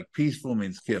words, like peaceful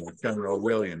means kill. It's kind of an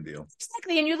Orwellian deal.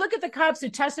 Exactly. And you look at the cops who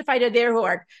testified there who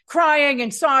are crying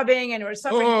and sobbing and who are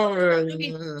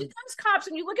suffering. Those cops,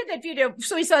 and you look at that video,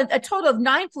 so we saw a total of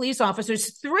 9 police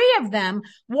officers, 3 of them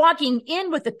walking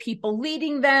in with the people,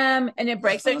 leading them and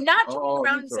embracing. They're not turning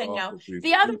around and saying no.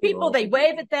 The other people, they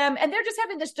wave at them, and they're just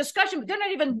having this discussion, but they're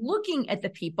not even looking at the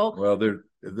people. Well,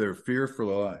 they're fearful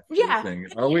alive. Yeah.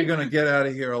 Are we going to get out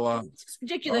of here alive? It's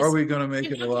ridiculous. Are we going to make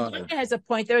it alive? Has a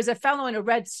point. There was a fellow in a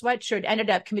red sweatshirt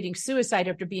ended up committing suicide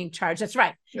after being charged. That's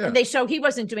right. Yeah. And they show he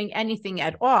wasn't doing anything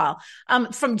at all.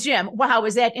 From Jim, wow,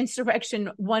 was that Insurrection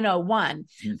 101?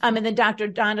 And then Dr.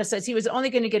 Donna says he was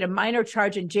only going to get a minor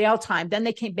charge in jail time. Then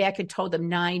they came back and told him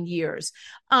 9 years.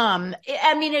 I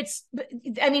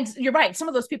mean, you're right. Some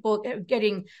of those people are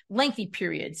getting lengthy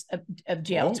periods of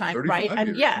jail time,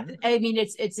 right? Yeah. I mean,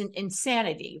 it's an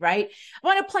insanity, right? I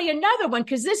want to play another one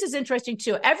because this is interesting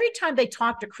too. Every time they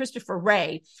talk to Christopher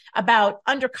Wray about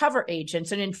undercover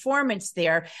agents and informants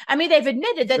there, I mean, they've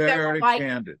admitted that there are like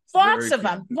lots of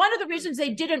them. One of the reasons they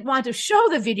didn't want to show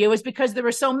the video is because there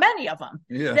were so many of them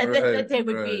that they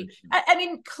would be. I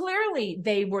mean, clearly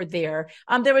they were there.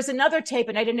 There was another tape,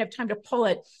 and I didn't have time to pull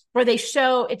it, where they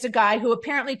show it's a guy who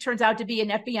apparently turns out to be an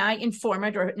FBI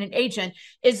informant or an agent,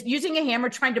 is using a hammer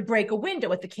trying to break a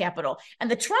window at the Capitol.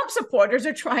 And the Trump supporters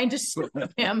are trying to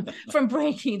stop him from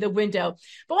breaking the window.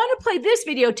 But I want to play this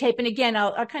videotape. And again,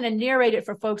 I'll kind of narrate it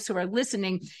for folks who are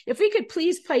listening. If we could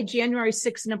please play January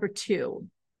 6th, number 2.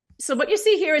 So what you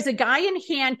see here is a guy in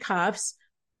handcuffs,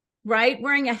 right,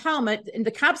 wearing a helmet, and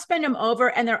the cops bend him over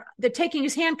and they're taking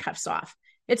his handcuffs off.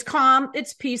 It's calm.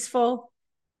 It's peaceful.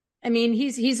 I mean,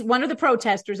 he's one of the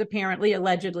protesters, apparently,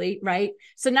 allegedly, right?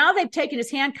 So now they've taken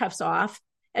his handcuffs off.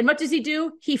 And what does he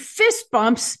do? He fist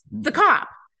bumps the cop,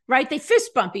 right? They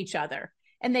fist bump each other.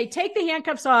 And they take the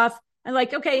handcuffs off and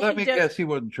like, okay. Let me guess, he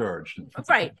wasn't charged.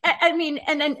 Right. I mean,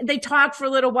 and then they talk for a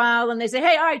little while and they say,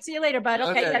 hey, all right, see you later, bud.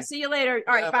 Okay, yeah, see you later.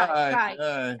 All right,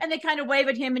 bye. And they kind of wave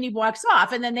at him and he walks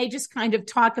off. And then they just kind of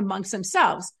talk amongst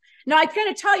themselves. Now, I kind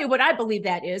of tell you what I believe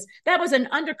that is. That was an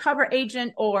undercover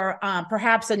agent or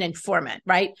perhaps an informant,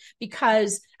 right?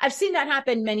 Because I've seen that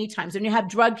happen many times. When you have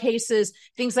drug cases,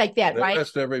 things like that, right? They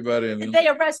arrest everybody. They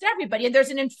arrest everybody. And there's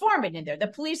an informant in there, the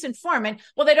police informant.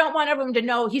 Well, they don't want everyone to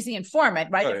know he's the informant,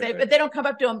 right? But they don't come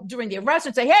up to him during the arrest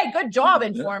and say, hey, good job,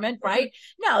 informant, right?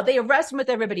 No, they arrest him with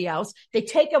everybody else. They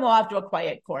take him off to a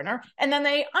quiet corner and then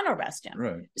they unarrest him.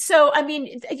 Right. So, I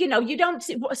mean, you don't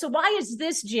see. So why is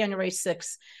this January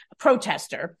 6th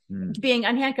protester being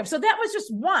unhandcuffed? So that was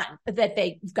just one that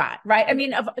they got, right? I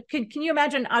mean, can you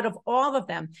imagine out of all of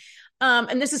them?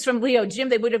 And this is from Leo Jim,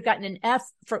 they would have gotten an F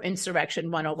for Insurrection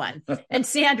 101. And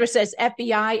Sandra says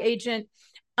FBI agent.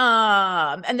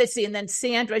 And let's see. And then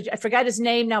Sandra, I forgot his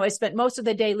name now. I spent most of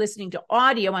the day listening to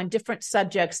audio on different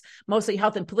subjects, mostly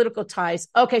health and political ties.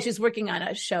 Okay. She's working on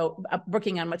a show,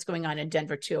 working on what's going on in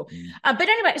Denver too. But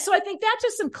anyway, so I think that's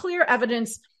just some clear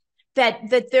evidence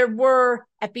that there were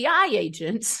FBI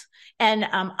agents and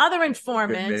other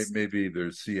informants. Maybe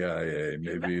they're CIA,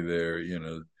 maybe they're,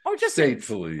 or just state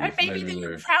police. Maybe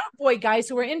they're Proud Boy guys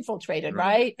who were infiltrated,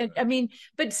 right? And, I mean,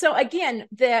 but so again,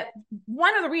 that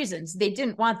one of the reasons they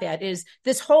didn't want that is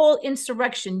this whole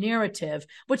insurrection narrative,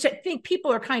 which I think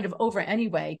people are kind of over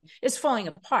anyway, is falling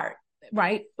apart.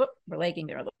 Right. We're lagging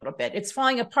there a little bit. It's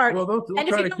falling apart. Well, they'll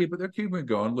try to keep it. They're keeping it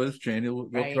going. Liz Cheney,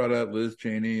 they'll trot out Liz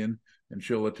Cheney and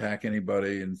she'll attack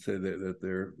anybody and say that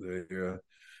they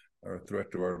are a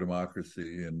threat to our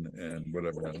democracy and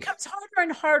whatever. It becomes harder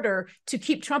and harder to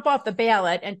keep Trump off the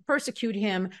ballot and persecute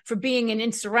him for being an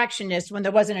insurrectionist when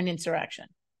there wasn't an insurrection.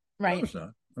 Right. No, it's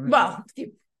not. I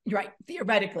mean, right.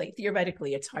 Theoretically,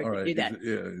 it's hard to do that.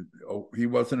 He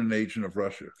wasn't an agent of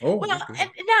Russia. Okay.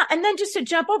 And then just to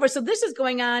jump over. So this is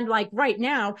going on like right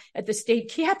now at the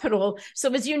state capitol.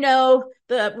 So as you know,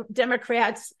 the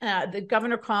Democrats, the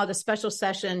governor called a special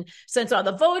session since all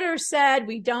the voters said,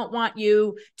 we don't want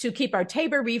you to keep our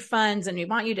Tabor refunds and we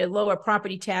want you to lower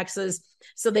property taxes.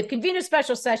 So they've convened a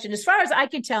special session, as far as I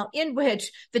can tell, in which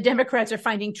the Democrats are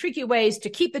finding tricky ways to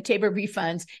keep the Tabor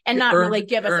refunds and not really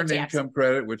give us a tax. Income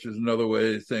credit, which is another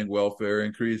way of saying welfare,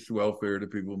 increased welfare to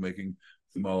people making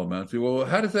small amounts. Well,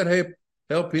 how does that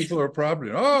help people or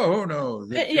property? Oh no!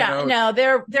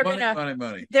 They're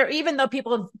money. They're, even though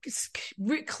people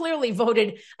clearly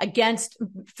voted against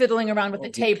fiddling around with the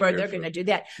Tabor, they're going to do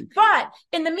that. But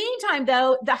in the meantime,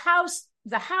 though, the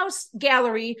House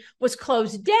gallery was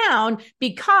closed down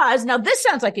because, now this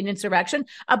sounds like an insurrection,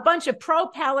 a bunch of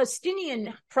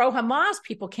pro-Palestinian, pro-Hamas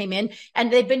people came in,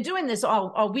 and they've been doing this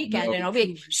all weekend and all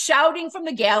week, shouting from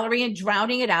the gallery and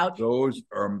drowning it out. Those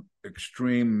are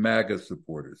extreme MAGA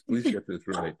supporters. Please get this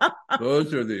right.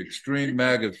 Those are the extreme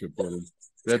MAGA supporters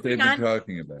that they've been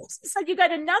talking about. So you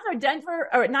got another Denver,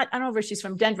 or not, I don't know if she's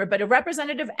from Denver, but a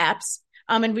Representative Epps.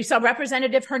 And we saw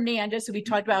Representative Hernandez, who we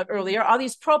talked about earlier, all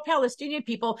these pro-Palestinian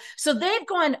people. So they've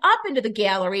gone up into the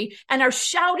gallery and are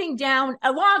shouting down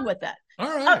along with it. All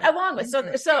right.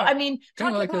 So I mean,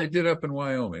 kind of like they did up in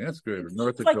Wyoming. That's great.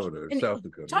 North Dakota, or South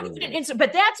Dakota.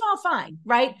 But that's all fine,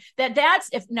 right? That's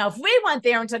if we went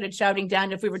there and started shouting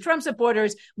down, if we were Trump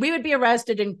supporters, we would be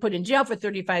arrested and put in jail for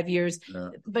 35 years. Yeah.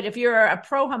 But if you're a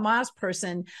pro-Hamas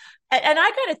person, and I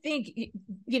got to think,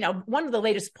 one of the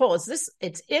latest polls,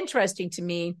 it's interesting to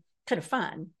me, kind of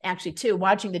fun actually too,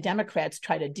 watching the Democrats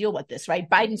try to deal with this, right?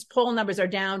 Biden's poll numbers are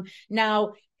down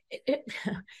now.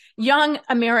 Young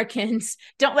Americans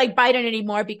don't like Biden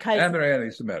anymore because... And they're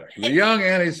anti-Semitic. The young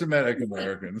anti-Semitic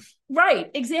Americans.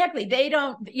 Right, exactly. They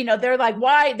don't, they're like,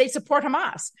 why? They support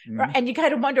Hamas. Mm-hmm. Right? And you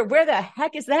kind of wonder, where the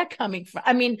heck is that coming from?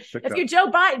 I mean, if you're Joe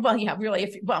Biden, well, yeah, really,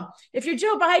 if you're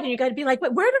Joe Biden, you got to be like, where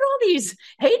did all these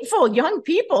hateful young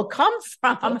people come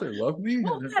from? They love me.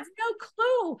 Well, I have no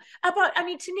clue about,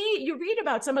 to me, you read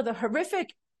about some of the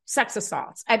horrific sex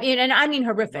assaults. I mean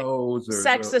horrific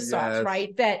sex assaults, yes,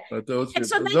 right? But those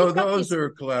are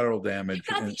collateral damage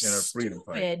in a freedom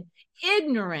fight.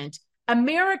 Ignorant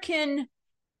American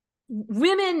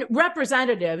women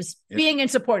representatives being in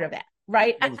support of that.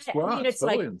 right? Well, squats, I mean, it's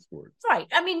totally like, in sports. right.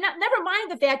 I mean, never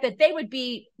mind the fact that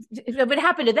it would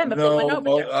happen to them if they went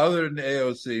over there. Other than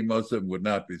AOC, most of them would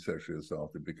not be sexually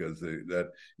assaulted because the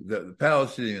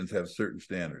Palestinians have certain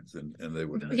standards, and they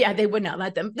wouldn't. Yeah, they would not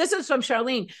let them. This is from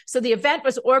Charlene. So the event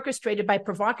was orchestrated by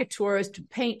provocateurs to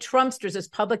paint Trumpsters as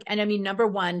public enemy number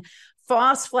one.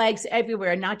 False flags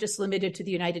everywhere, not just limited to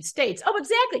the United States. Oh,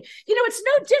 exactly. It's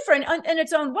no different in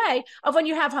its own way of when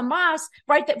you have Hamas,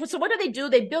 right? So what do?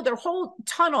 They build their whole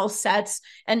tunnel sets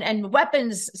and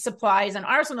weapons supplies and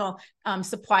arsenal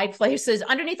supply places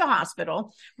underneath a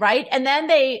hospital, right? And then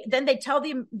they tell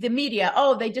the media,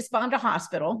 oh, they just bombed a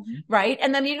hospital, right?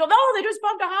 And then you go, oh, they just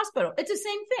bombed a hospital. It's the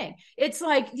same thing. It's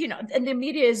like, and the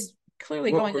media is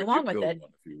clearly going along with it.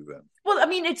 Well, I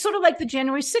mean, it's sort of like the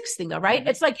January 6th thing, though, right?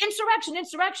 It's like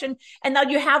insurrection. And now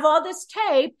you have all this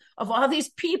tape of all these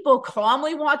people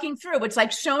calmly walking through. It's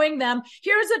like showing them,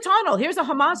 here's a tunnel. Here's a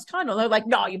Hamas tunnel. They're like,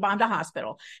 no, you bombed a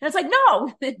hospital. And it's like,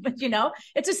 no, but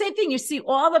it's the same thing. You see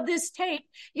all of this tape.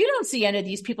 You don't see any of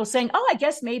these people saying, oh, I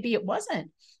guess maybe it wasn't.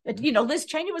 But, Liz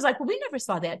Cheney was like, well, we never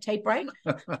saw that tape, right?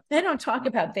 They don't talk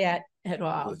about that at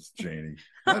all. Liz Cheney.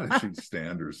 How did she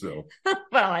stand herself?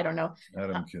 Well, I don't know.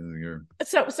 Adam Kinzinger.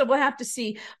 So we'll have to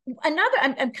see. I'm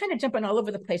kind of jumping all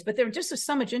over the place, but there just is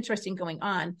so much interesting going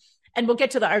on. And we'll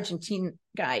get to the Argentine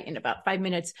guy in about 5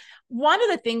 minutes. One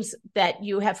of the things that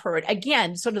you have heard,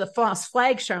 again, sort of the false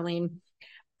flag, Charlene,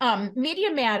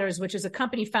 Media Matters, which is a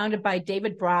company founded by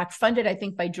David Brock, funded, I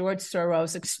think, by George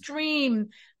Soros, extreme,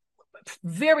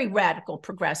 very radical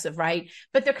progressive, right?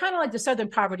 But they're kind of like the Southern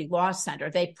Poverty Law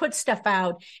Center. They put stuff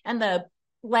out and the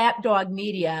lapdog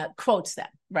media quotes them,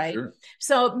 right? Sure.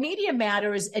 So Media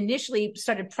Matters initially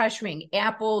started pressuring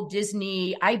Apple,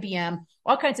 Disney, IBM,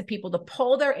 all kinds of people to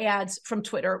pull their ads from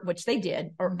Twitter, which they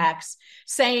did, or X,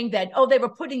 saying that, they were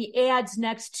putting ads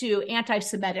next to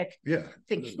anti-Semitic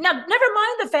things. Now, never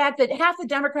mind the fact that half the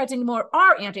Democrats anymore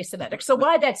are anti-Semitic. So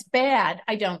why that's bad,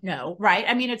 I don't know, right?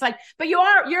 I mean, it's like, but you're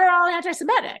all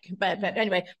anti-Semitic. But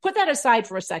anyway, put that aside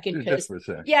for a second. Just for a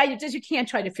second. Yeah, you can't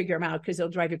try to figure them out because they'll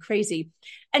drive you crazy.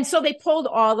 And so they pulled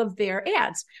all of their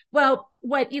ads. Well,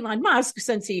 what Elon Musk,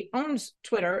 since he owns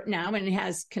Twitter now and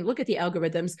can look at the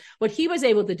algorithms, what he was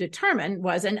able to determine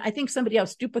was, and I think somebody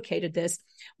else duplicated this,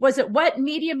 was that what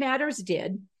Media Matters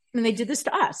did, and they did this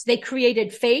to us, they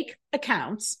created fake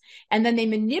accounts, and then they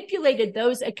manipulated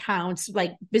those accounts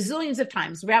like bazillions of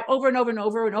times, over and over and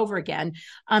over and over again,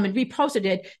 and reposted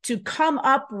it to come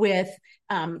up with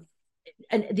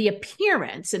the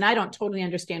appearance. And I don't totally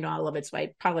understand all of it, so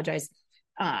I apologize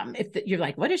if you're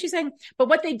like, what is she saying? But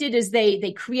what they did is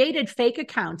they created fake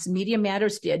accounts, Media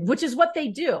Matters did, which is what they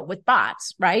do with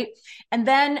bots, right? And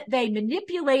then they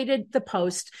manipulated the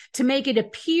post to make it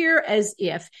appear as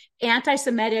if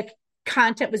anti-Semitic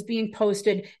content was being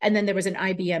posted, and then there was an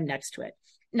IBM next to it.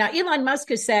 Now, Elon Musk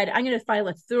has said, I'm going to file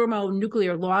a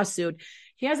thermonuclear lawsuit.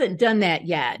 He hasn't done that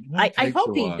yet. I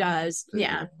hope he does.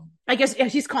 Yeah. I guess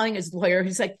he's calling his lawyer.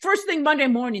 He's like, first thing Monday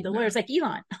morning, the lawyer's like,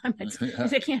 Elon,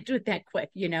 I can't do it that quick,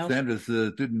 Sanders,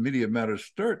 didn't Media Matters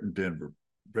start in Denver?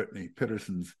 Brittany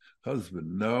Peterson's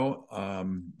husband, no.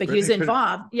 But he's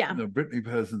involved, yeah. No, Brittany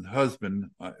Peterson's husband,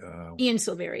 Ian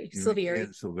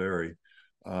Silveri,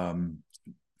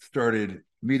 started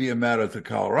Media Matters of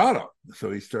Colorado.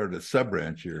 So he started a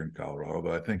sub-branch here in Colorado,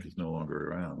 but I think he's no longer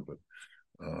around. But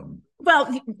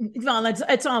well,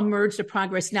 it's all merged to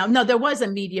Progress now. No, there was a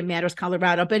Media Matters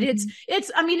Colorado, but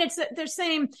they're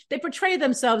saying they portray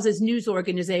themselves as news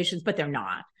organizations, but they're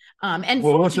not. And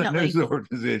what's a news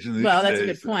organization? Well, that's a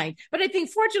good point. But I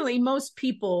think fortunately, most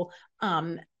people,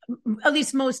 at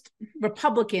least most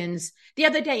Republicans, the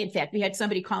other day, in fact, we had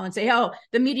somebody call and say, oh,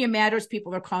 the Media Matters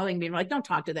people are calling me. And we're like, don't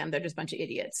talk to them. They're just a bunch of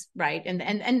idiots, right?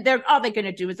 And they're all they're going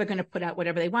to do is they're going to put out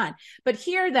whatever they want. But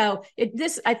here, though,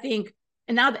 I think,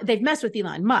 and now they've messed with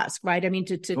Elon Musk, right? I mean,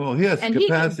 well, he has the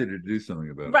capacity to do something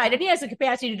about it. Right. And he has the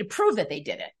capacity to prove that they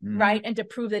did it, right? And to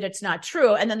prove that it's not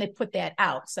true. And then they put that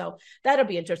out. So that'll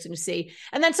be interesting to see.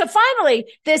 And then, so finally,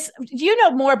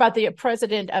 more about the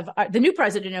new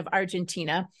president of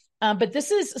Argentina. But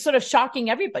this is sort of shocking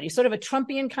everybody, sort of a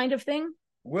Trumpian kind of thing.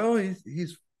 Well,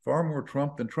 he's far more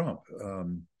Trump than Trump.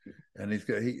 And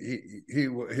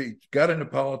he got into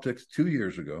politics 2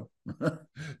 years ago.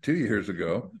 2 years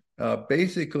ago,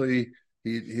 basically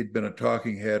he'd been a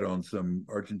talking head on some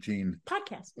Argentine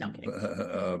podcast, no, I'm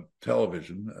kidding.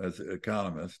 Television as an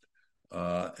economist,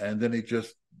 and then he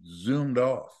just zoomed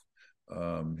off.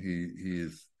 He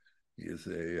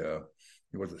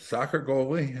was a soccer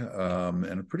goalie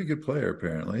and a pretty good player,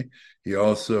 apparently. He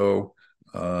also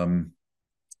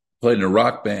played in a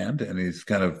rock band, and he's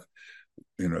kind of,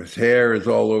 his hair is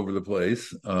all over the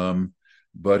place.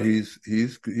 but he's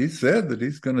said that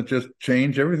he's going to just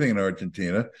change everything in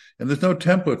Argentina, and there's no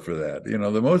template for that.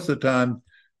 The most of the time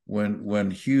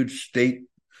when huge state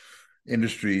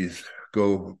industries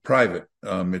go private,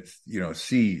 it's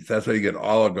seized. That's how you get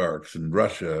oligarchs in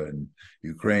Russia and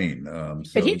Ukraine.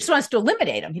 But he just wants to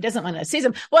eliminate them. He doesn't want to seize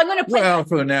them. Well, I'm going to play. Well,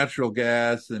 for the natural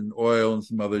gas and oil and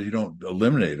some others, you don't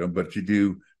eliminate them, but you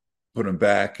do put them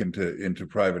back into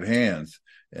private hands.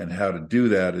 And how to do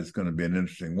that is going to be an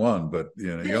interesting one. But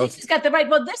he's got the right.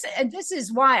 Well, this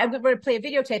is why I'm going to play a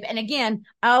videotape. And again,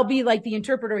 I'll be like the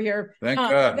interpreter here. Thank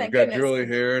God, I've got Julie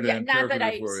here to not that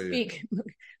I for speak.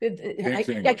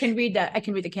 I can read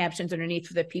the captions underneath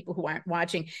for the people who aren't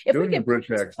watching. If we could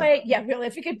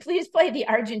if you could please play the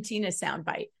Argentina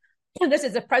soundbite. This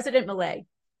is the President Milei.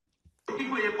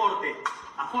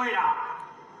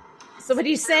 So what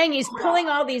he's saying, he's pulling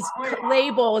all these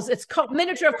labels. It's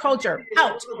Ministry of Culture,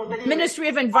 out. Ministry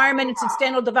of Environment and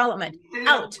Sustainable Development,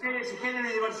 out.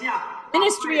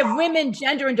 Ministry of Women,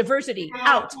 Gender, and Diversity,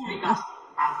 out.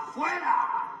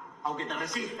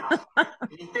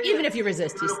 Even if you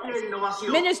resist, he says.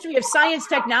 Ministry of Science,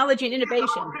 Technology, and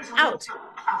Innovation, out.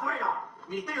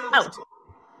 Out.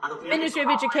 Ministry of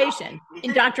Education,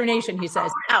 Indoctrination, he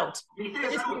says, out.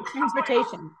 Ministry of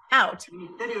Transportation, out.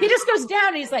 He just goes down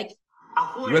and he's like,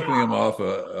 ripping him off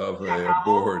of a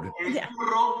board. Yeah.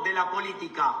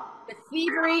 The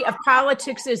thievery of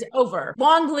politics is over.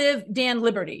 Long live Dan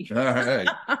Liberty. All right.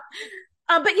 But,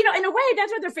 in a way,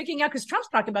 that's what they're freaking out because Trump's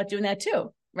talking about doing that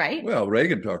too, right? Well,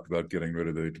 Reagan talked about getting rid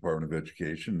of the Department of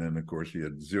Education. And, of course, he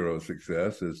had zero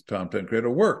success as Tom Tancredo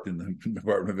worked in the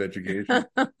Department of Education,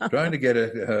 trying to get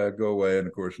it go away, and,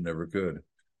 of course, never could.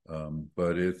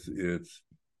 But it's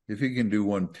if he can do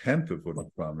 1/10 of what he's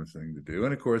promising to do,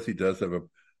 and, of course, he does have a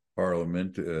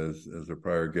parliament, as a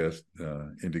prior guest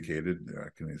indicated. I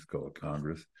can call it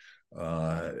Congress.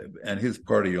 And his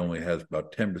party only has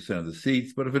about 10% of the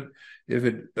seats. But if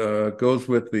it goes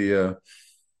with the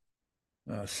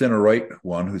center-right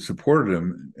one who supported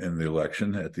him in the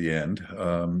election at the end,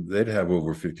 they'd have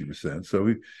over 50%.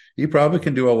 So he probably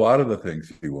can do a lot of the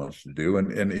things he wants to do,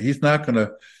 and he's not going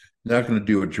to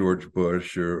do a George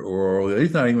Bush or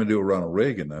he's not even going to do a Ronald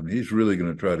Reagan. I mean, he's really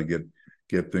going to try to get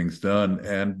things done.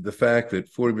 And the fact that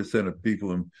 40% of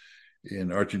people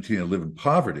in Argentina live in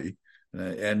poverty.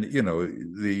 And,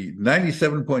 the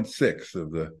 97.6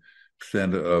 of the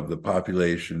percent of the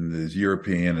population is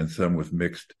European and some with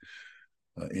mixed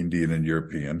Indian and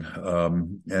European.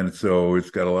 And so it's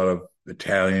got a lot of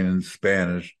Italian,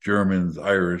 Spanish, Germans,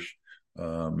 Irish,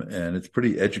 and it's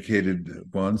pretty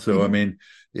educated one. So, I mean,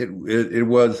 it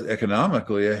was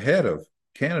economically ahead of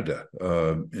Canada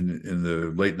in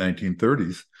the late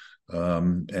 1930s.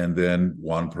 And then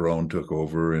Juan Perón took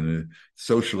over and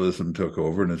socialism took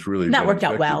over, and it's really that worked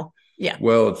out well. Yeah.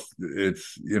 Well,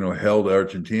 it's held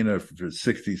Argentina for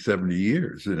 60, 70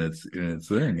 years in its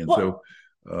thing. And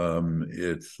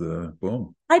it's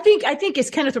boom. I think as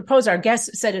Kenneth Rapoza, our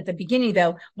guest, said at the beginning,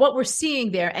 though, what we're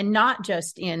seeing there, and not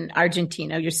just in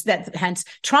Argentina, hence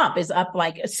Trump is up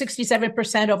like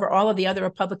 67% over all of the other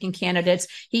Republican candidates.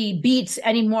 He beats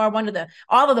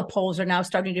all of the polls are now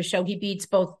starting to show he beats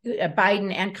both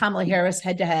Biden and Kamala Harris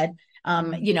head to head,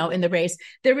 in the race.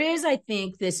 There is, I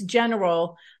think, this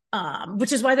general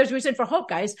which is why there's reason for hope,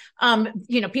 guys.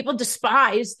 People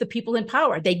despise the people in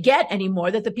power. They get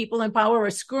anymore that the people in power are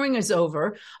screwing us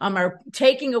over, are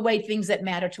taking away things that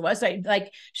matter to us.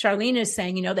 Like Charlene is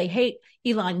saying, they hate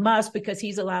Elon Musk because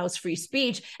he allows free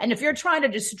speech. And if you're trying to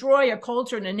destroy a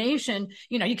culture and a nation,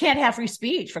 you can't have free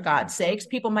speech, for God's sakes.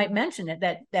 People might mention it.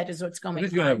 That is what's going on.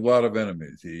 He's going to have a lot of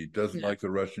enemies. He doesn't like the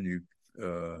Russia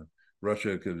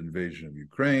invasion of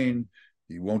Ukraine.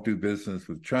 He won't do business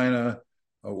with China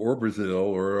or Brazil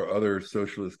or other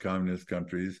socialist communist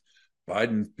countries.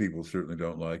 Biden people certainly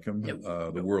don't like him. Yep.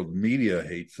 The world media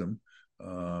hates him.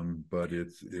 But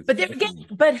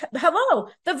hello,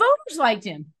 the voters liked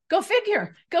him. Go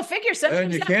figure.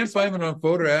 And you can't blame it on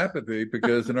voter apathy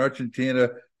because in Argentina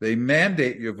they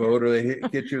mandate you vote or they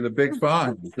get you the big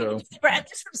fine. So just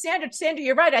from Sandra,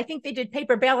 you're right. I think they did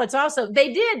paper ballots also.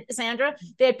 They did, Sandra.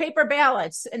 They had paper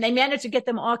ballots and they managed to get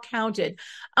them all counted.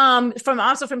 From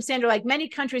Sandra, like many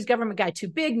countries, government got too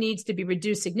big, needs to be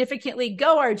reduced significantly.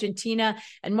 Go Argentina,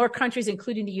 and more countries,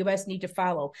 including the U.S., need to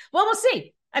follow. Well, we'll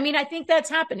see. I mean, I think that's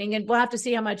happening, and we'll have to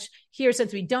see how much here,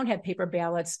 since we don't have paper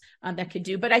ballots, that could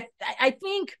do. But I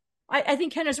think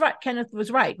Kenneth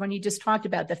was right when he just talked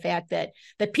about the fact that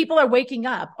people are waking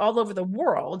up all over the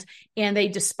world, and they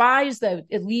despise the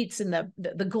elites and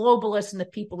the globalists and the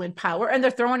people in power, and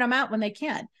they're throwing them out when they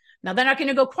can. Now, they're not going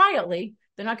to go quietly.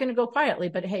 They're not going to go quietly,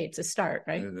 but hey, it's a start,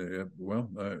 right? Well,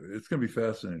 it's going to be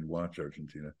fascinating to watch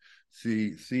Argentina.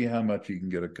 See how much you can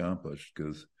get accomplished,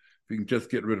 because we can just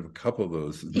get rid of a couple of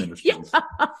those ministries.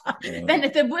 Then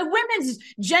if the women's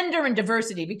gender and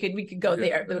diversity, we could go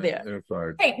there. They're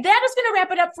fired. Hey, that is going to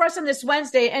wrap it up for us on this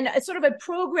Wednesday. And it's sort of a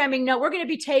programming note. We're going to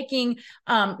be taking,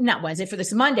 not Wednesday, for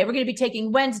this Monday, we're going to be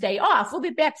taking Wednesday off. We'll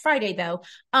be back Friday though.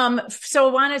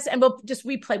 So and we'll just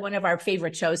replay one of our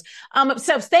favorite shows.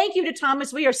 So thank you to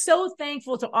Thomas. We are so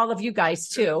thankful to all of you guys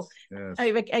too. Yes.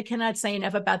 I cannot say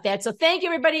enough about that. So thank you,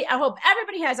 everybody. I hope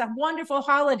everybody has a wonderful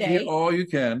holiday. Eat all you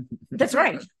can. That's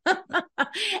right.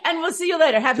 And we'll see you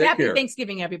later. Have a happy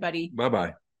Thanksgiving, everybody.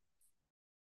 Bye-bye.